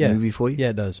whole movie for you? Yeah,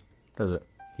 it does. Does it?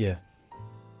 Yeah.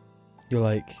 You're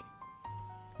like...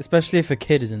 Especially if a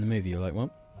kid is in the movie, you're like, what?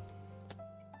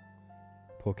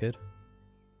 Poor kid.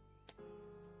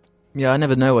 Yeah, I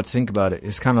never know what to think about it.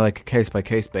 It's kind of like a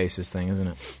case-by-case basis thing, isn't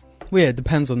it? Well, yeah, it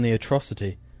depends on the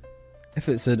atrocity. If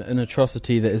it's an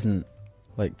atrocity that isn't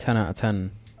like 10 out of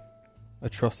 10,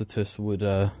 atrocitus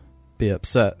would be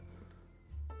upset.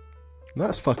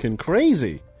 That's fucking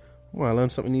crazy. Well, I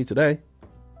learned something new today.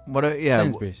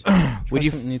 Sainsbury's. Would you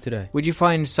something new today? Would you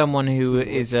find someone who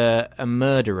is a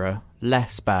murderer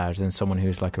less bad than someone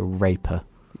who's like a raper?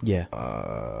 Yeah.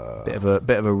 Bit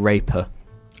of a raper.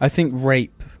 I think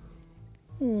rape.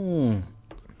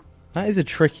 That is a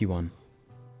tricky one.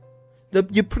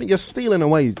 You're stealing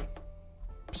away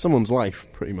someone's life,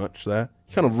 pretty much. There,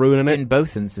 you're kind of ruining it. In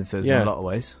both instances, in a lot of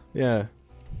ways. Yeah,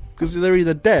 because they're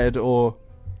either dead or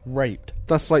raped.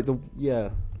 That's like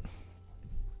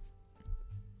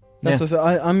That's what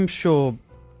I'm sure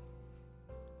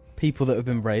people that have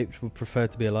been raped would prefer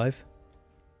to be alive.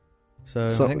 So I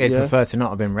think they'd prefer to not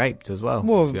have been raped as well.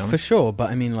 Well, to be honest. for sure, but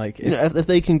I mean, like, if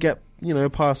they can get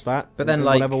past that. But then, in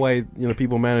like, whatever way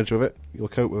people manage with it, you'll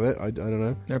cope with it. I don't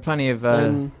know. there are plenty of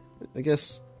Then I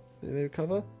guess they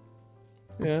recover.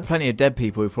 Yeah. plenty of dead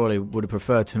people who probably would have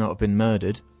preferred to not have been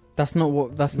murdered. That's not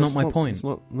my point. It's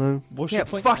not. No. What's Yeah, your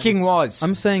point? fucking was.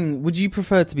 I'm saying, would you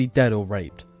prefer to be dead or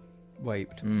raped?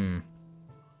 Raped.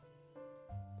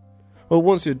 Well,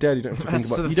 once you're dead, you don't have to That's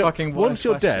think about. the You don't, fucking once worst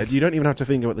you're question. dead, you don't even have to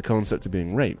think about the concept of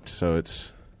being raped. So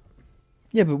it's.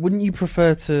 Yeah, but wouldn't you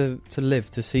prefer to live,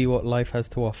 to see what life has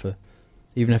to offer,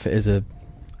 even if it is a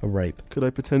rape? Could I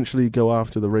potentially go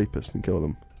after the rapist and kill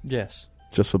them Yes.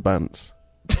 just for bants?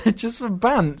 Just for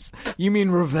bants? You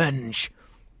mean revenge?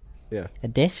 Yeah. A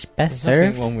dish There's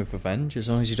nothing wrong with revenge as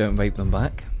long as you don't rape them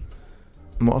back.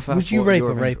 What if that's Would you what rape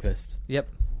your a revenge- rapist? Yep.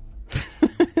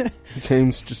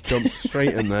 James just jumped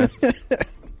straight in there.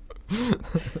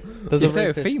 Does If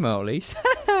they're a female, at least.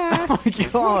 Oh my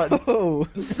god! Oh.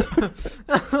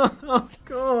 Oh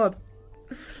god!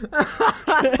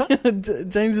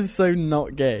 James is so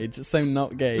not gay. Just so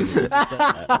not gay.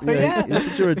 Yeah, it's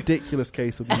such a ridiculous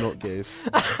case of not gays.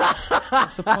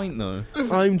 What's the point, though?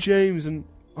 I'm James and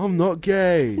I'm not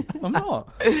gay. I'm not.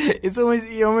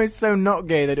 You're almost so not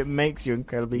gay that it makes you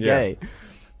incredibly Yeah. gay.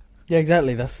 Yeah,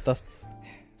 exactly. That's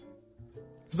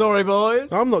Sorry,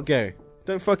 boys. I'm not gay.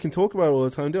 Don't fucking talk about it all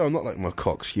the time, do I? I'm not like my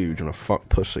cock's huge and a fuck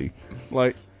pussy.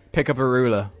 Like, Pick up a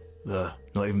ruler. Not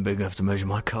even big enough to measure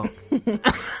my cock.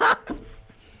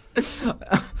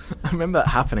 I remember that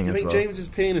happening I as think well. James's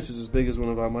penis is as big as one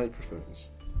of our microphones.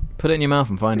 Put it in your mouth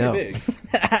and find out. Pretty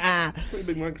big. Pretty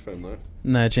big microphone though.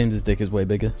 no. James's dick is way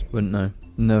bigger. Wouldn't know.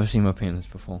 Never seen my penis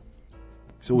before.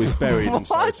 It's always buried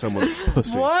inside What? someone's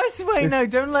pussy. What? Wait, no,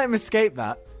 don't let him escape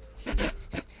that.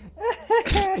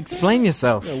 Explain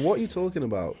yourself. Yeah, what are you talking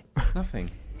about? Nothing.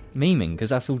 Memeing, because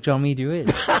that's all jar media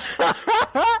is.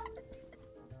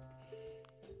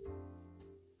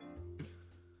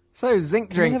 So, zinc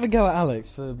Can you drink. have a go at Alex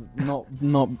for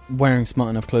not wearing smart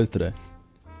enough clothes today?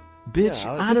 Bitch,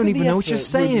 Yeah, I don't even know what you're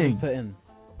saying. Put in.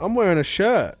 I'm wearing a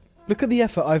shirt. Look at the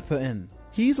effort I've put in.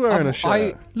 He's wearing a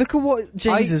shirt. Look at what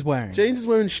James is wearing. James is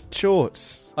wearing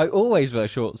shorts I always wear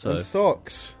shorts, though. and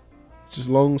socks. Just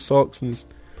long socks and his...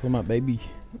 Pull him up, baby.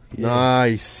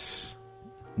 Nice.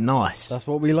 Nice. That's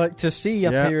what we like to see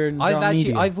up Yeah. here in Jar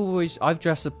Media. I've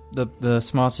dressed the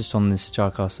smartest on this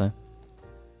JARCAST, though.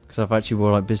 Because I've actually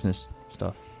wore, like, business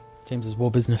stuff. James is war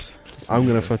business. I'm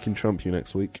gonna fucking trump you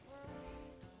next week.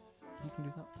 You can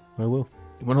do that. I will.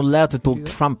 We're not allowed to Do talk that?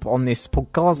 Trump on this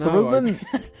podcast, No, Ruben.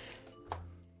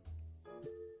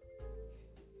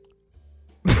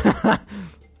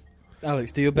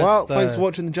 Alex, do your best. Well, thanks for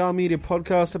watching the Jar Media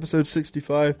podcast, episode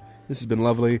 65. This has been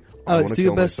lovely. I Alex, wanna do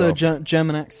your kill best myself.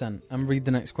 German accent and read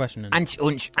the next question. Anch,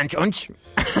 unch, anch, unch.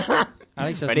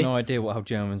 Alex has Ready? no idea how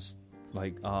Germans,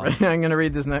 like, are. I'm going to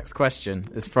read this next question.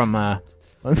 It's from... Come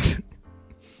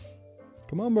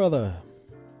on, brother.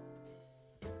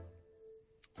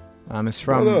 it's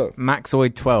from Brother.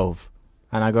 Maxoid12.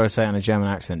 And I got to say it in a German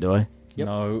accent, do I? Yep.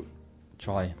 No.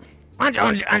 Try. Anch,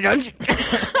 unch, anch,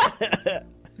 unch.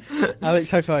 Alex,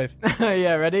 high five.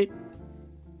 Yeah, ready?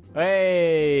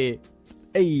 Hey!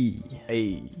 Hey,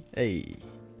 Hey. hey.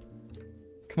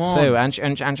 Come on. So, anch,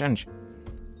 anch, anch, anch.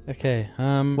 Okay.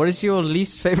 What is your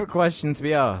least favourite question to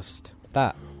be asked?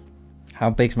 that? How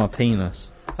big's my penis?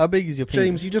 How big is your penis?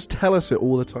 James, you just tell us it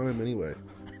all the time anyway.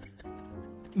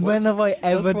 When have I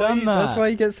ever done that? That's why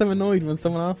he gets so annoyed when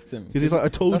someone asks him. Because he's like, I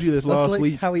told you this That's last like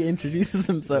week. how he introduces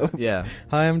himself. Yeah.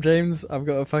 Hi, I'm James. I've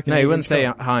got a fucking. No, you 8-inch wouldn't say,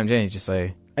 cock. hi, I'm James, just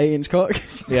say, 8-inch cock.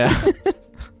 yeah.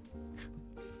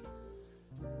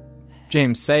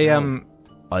 James, say,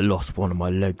 I lost one of my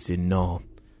legs in Nam.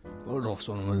 I lost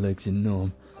one of my legs in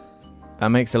Norm. That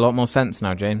makes a lot more sense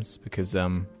now, James, because,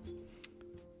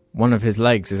 one of his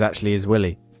legs is actually his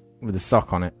willy, with a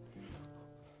sock on it.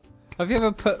 Have you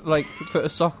ever put a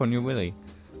sock on your willy?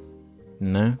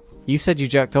 No? You said you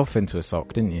jacked off into a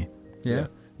sock, didn't you? Yeah.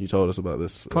 You told us about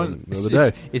this the It's, other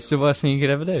day. it's the worst thing you could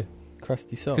ever do.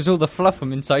 Crusty sock. Because all the fluff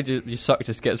from inside your sock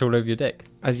just gets all over your dick.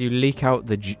 As you leak out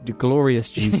the glorious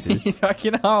juices, It's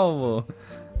fucking horrible.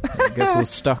 it gets all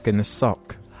stuck in the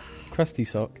sock. Crusty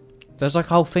sock. There's like a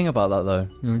whole thing about that, though.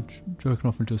 You're jerking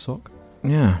off into a sock.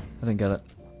 Yeah. I don't get it.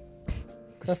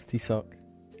 Crusty sock.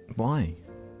 Why?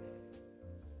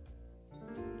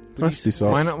 Crusty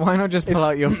sock. Why not just pull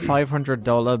out your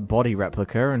 $500 body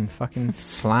replica and fucking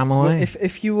slam away? Well,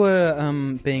 if you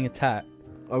were being attacked,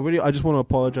 I just want to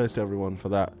apologise to everyone for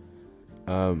that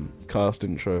cast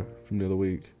intro from the other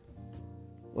week.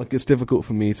 Like, it's difficult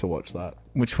for me to watch that.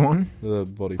 Which one? The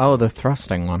body. Oh, the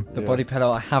thrusting one. The Yeah. body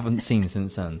pillow I haven't seen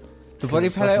since then. The body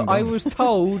it's pillow fucking I gone. was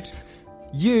told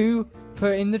you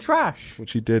put in the trash.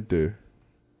 Which he did do.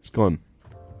 It's gone.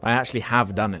 I actually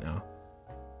have done it now.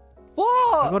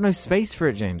 What? I've got no space for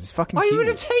it, James. It's fucking I huge. would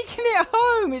have taken it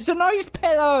home. It's a nice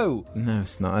pillow. No,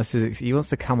 it's not. He wants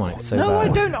to come on it so No, bad.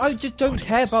 I don't. I just don't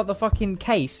care about the fucking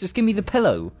case. Just give me the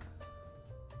pillow.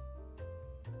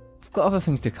 I've got other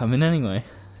things to come in anyway.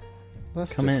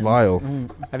 That's Come just in. vile.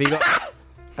 Have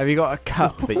you got a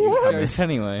cup that you can Jokes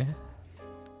anyway.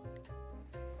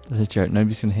 That's a joke.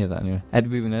 Nobody's gonna hear that anyway. Ed,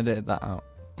 we even edit that out.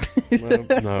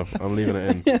 No, I'm leaving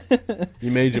it in.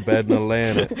 You made your bed and I'll lay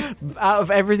in it. Out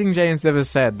of everything James ever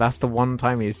said, that's the one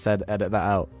time he's said edit that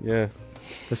out. Yeah.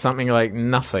 For something like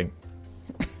nothing.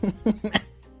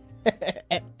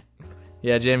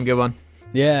 Yeah, Jim, good one.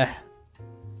 Yeah.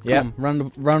 Yeah. Round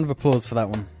of applause for that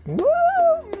one.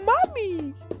 Woo,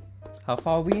 mommy! How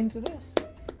far are we into this?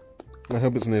 I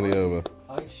hope it's nearly over.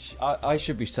 I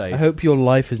should be safe. I hope your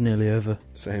life is nearly over.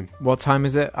 Same. What time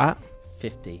is it at?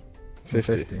 50.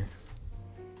 50.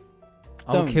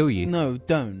 I'll Don't. kill you. No,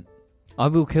 don't. I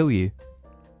will kill you.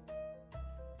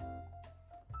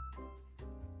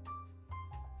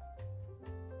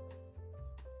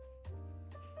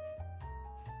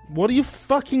 What are you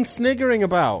fucking sniggering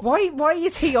about? Why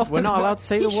is he off? We're not allowed to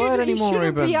say the word anymore, He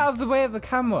shouldn't Ruben. be out of the way of the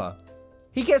camera.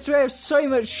 He gets away with so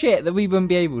much shit that we wouldn't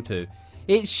be able to.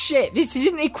 It's shit. This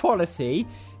isn't equality.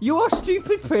 You're a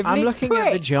stupid privileged I'm looking prick.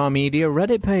 at the Jar Media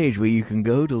Reddit page where you can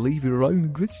go to leave your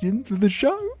own questions for the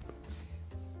show.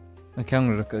 Okay, I'm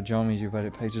going to look at Jarmy's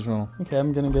Reddit page as well. Okay,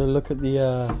 I'm gonna go look at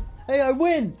the. Hey, I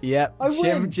win! Yep, I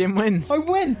win! Jim wins. I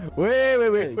win!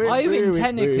 Wait. I win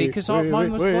technically because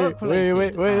mine was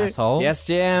work-related, asshole. Yes,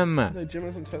 Jim. No, Jim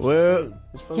hasn't touched Whoa. his phone.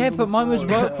 His phone's Yeah, on but the mine was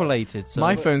floor. work-related. So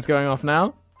My phone's going off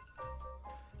now.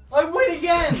 I win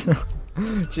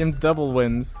again! Jim double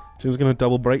wins. Jim's going to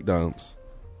double breakdance.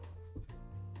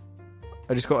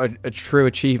 I just got a true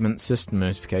achievement system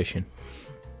notification.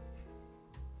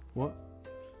 What?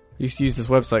 I used to use this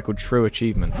website called True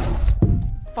Achievements.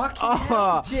 Fucking Oh,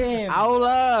 hell, Jim!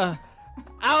 Owler!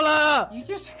 Owler! You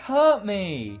just hurt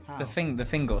me. The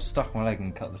thing got stuck on my leg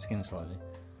and cut the skin slightly.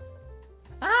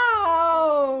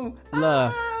 Ow!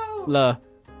 La.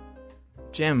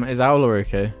 Jim, is Owler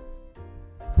okay?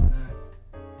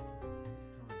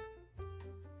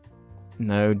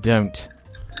 No, don't.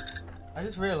 I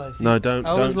just realised. No, don't.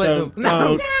 I was Don't.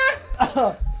 like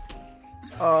Don't.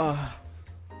 Oh.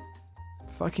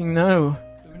 Fucking no.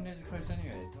 The windows are closed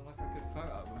anyway. It's not like I could throw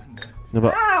out the window. No,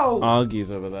 but Ow!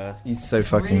 Argy's over there. He's so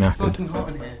fucking knackered. Fucking hot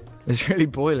in here. It's really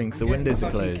boiling because the windows are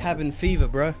Fucking closed. cabin fever,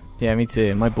 bro. Yeah, me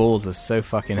too. My balls are so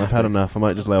fucking I've had enough. I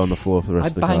might just lay on the floor for the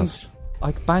rest of the cast.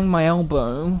 I banged my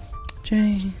elbow.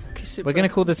 Jay. We're going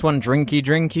to call this one Drinky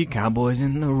Drinky Cowboys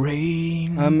in the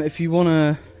Rain. If you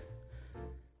wanna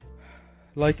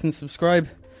like and subscribe,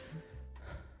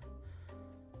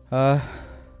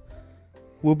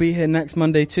 we'll be here next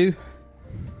Monday too.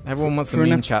 Everyone wants the for an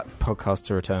Meme ep- Chat podcast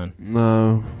to return.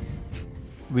 No.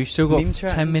 We've still got Meme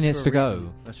chat 10 minutes for to a go.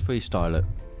 reason. Let's freestyle it.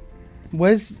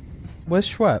 Where's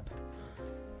Schwepp?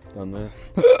 Done there.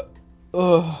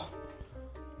 Ugh.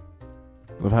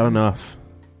 I've had enough.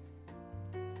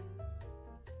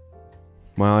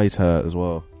 My eyes hurt as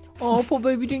well. Oh, poor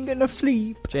baby didn't get enough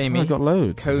sleep. Jamie, I got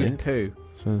loads. code mate. poo.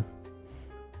 So.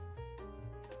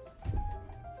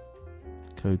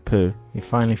 Code poo. We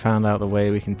finally found out the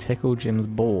way we can tickle Jim's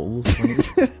balls. When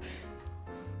he's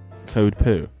Code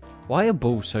poo. Why are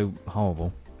balls so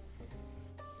horrible?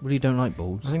 Really don't like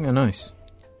balls. I think they're nice.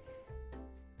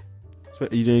 So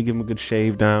you do give them a good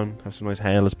shave down, have some nice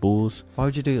hairless balls. Why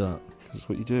would you do that? That's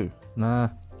what you do. Nah.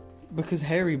 Because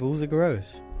hairy balls are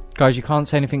gross. Guys, you can't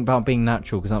say anything about being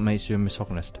natural because that makes you a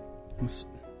misogynist. Mis-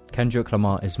 Kendrick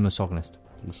Lamar is a misogynist.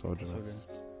 Misogynist.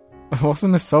 What's a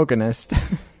misogynist?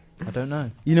 I don't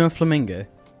know. You know a flamingo?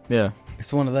 Yeah.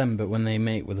 It's one of them, but when they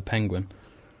mate with a penguin.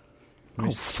 Oh,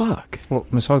 fuck.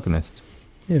 What, misogynist?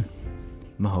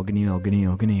 Mahogany, mahogany,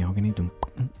 mahogany, mahogany. Dum.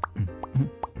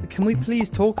 Can we please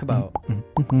talk about?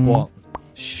 What?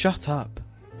 Shut up.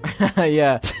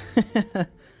 Yeah.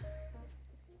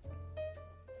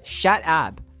 Shut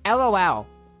up. LOL.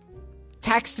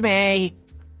 Text me.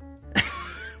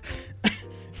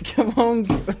 Come on,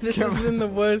 this has been the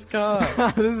worst card.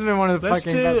 This has been one of the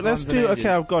fucking best ones in ages. Okay,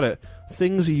 I've got it.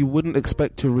 Things you wouldn't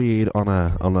expect to read on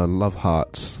a love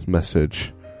hearts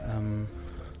message.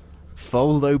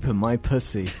 Fold open my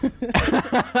pussy. That's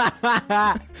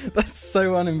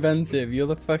so uninventive. You're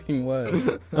the fucking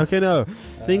worst. Okay, no.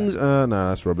 Things no,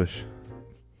 that's rubbish.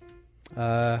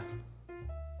 Bend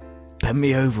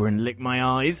me over and lick my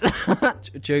eyes.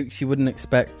 Jokes you wouldn't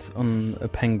expect on a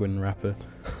penguin rapper.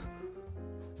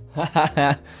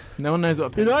 No one knows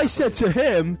what. And I said to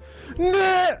him,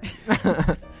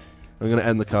 nah! I'm going to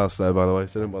end the cast there, by the way,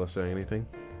 so don't bother saying anything.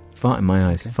 Fart in my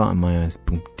eyes. Fart in my eyes.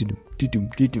 Boom, doo-dum, doo-dum,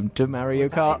 doo-dum, to Mario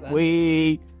Kart.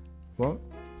 Wee. What?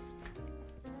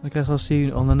 I guess I'll see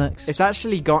you on the next. It's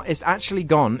actually gone. It's actually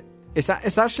gone. It's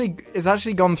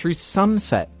actually gone through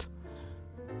sunset.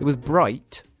 It was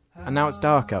bright, and now it's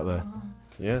dark out there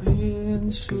Yeah.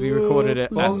 because we recorded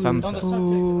it at sunset. Got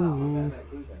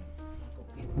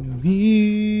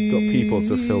people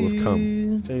to fill with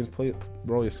cum. James,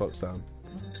 roll your socks down.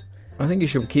 I think you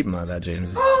should keep them like that,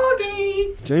 James.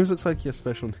 James looks like he has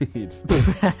special needs.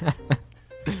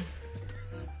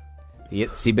 The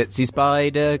itsy bitsy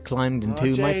spider climbed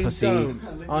into my James, pussy. don't.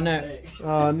 Oh no!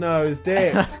 Oh no, his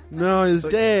dick. No, his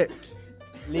dick.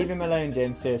 Leave him alone,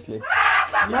 James. Seriously.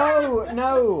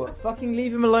 No! Fucking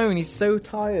leave him alone. He's so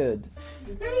tired.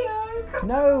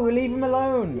 No, leave him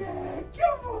alone.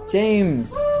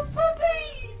 James.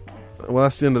 Well,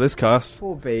 that's the end of this cast.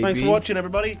 Poor baby. Thanks for watching,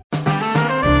 everybody.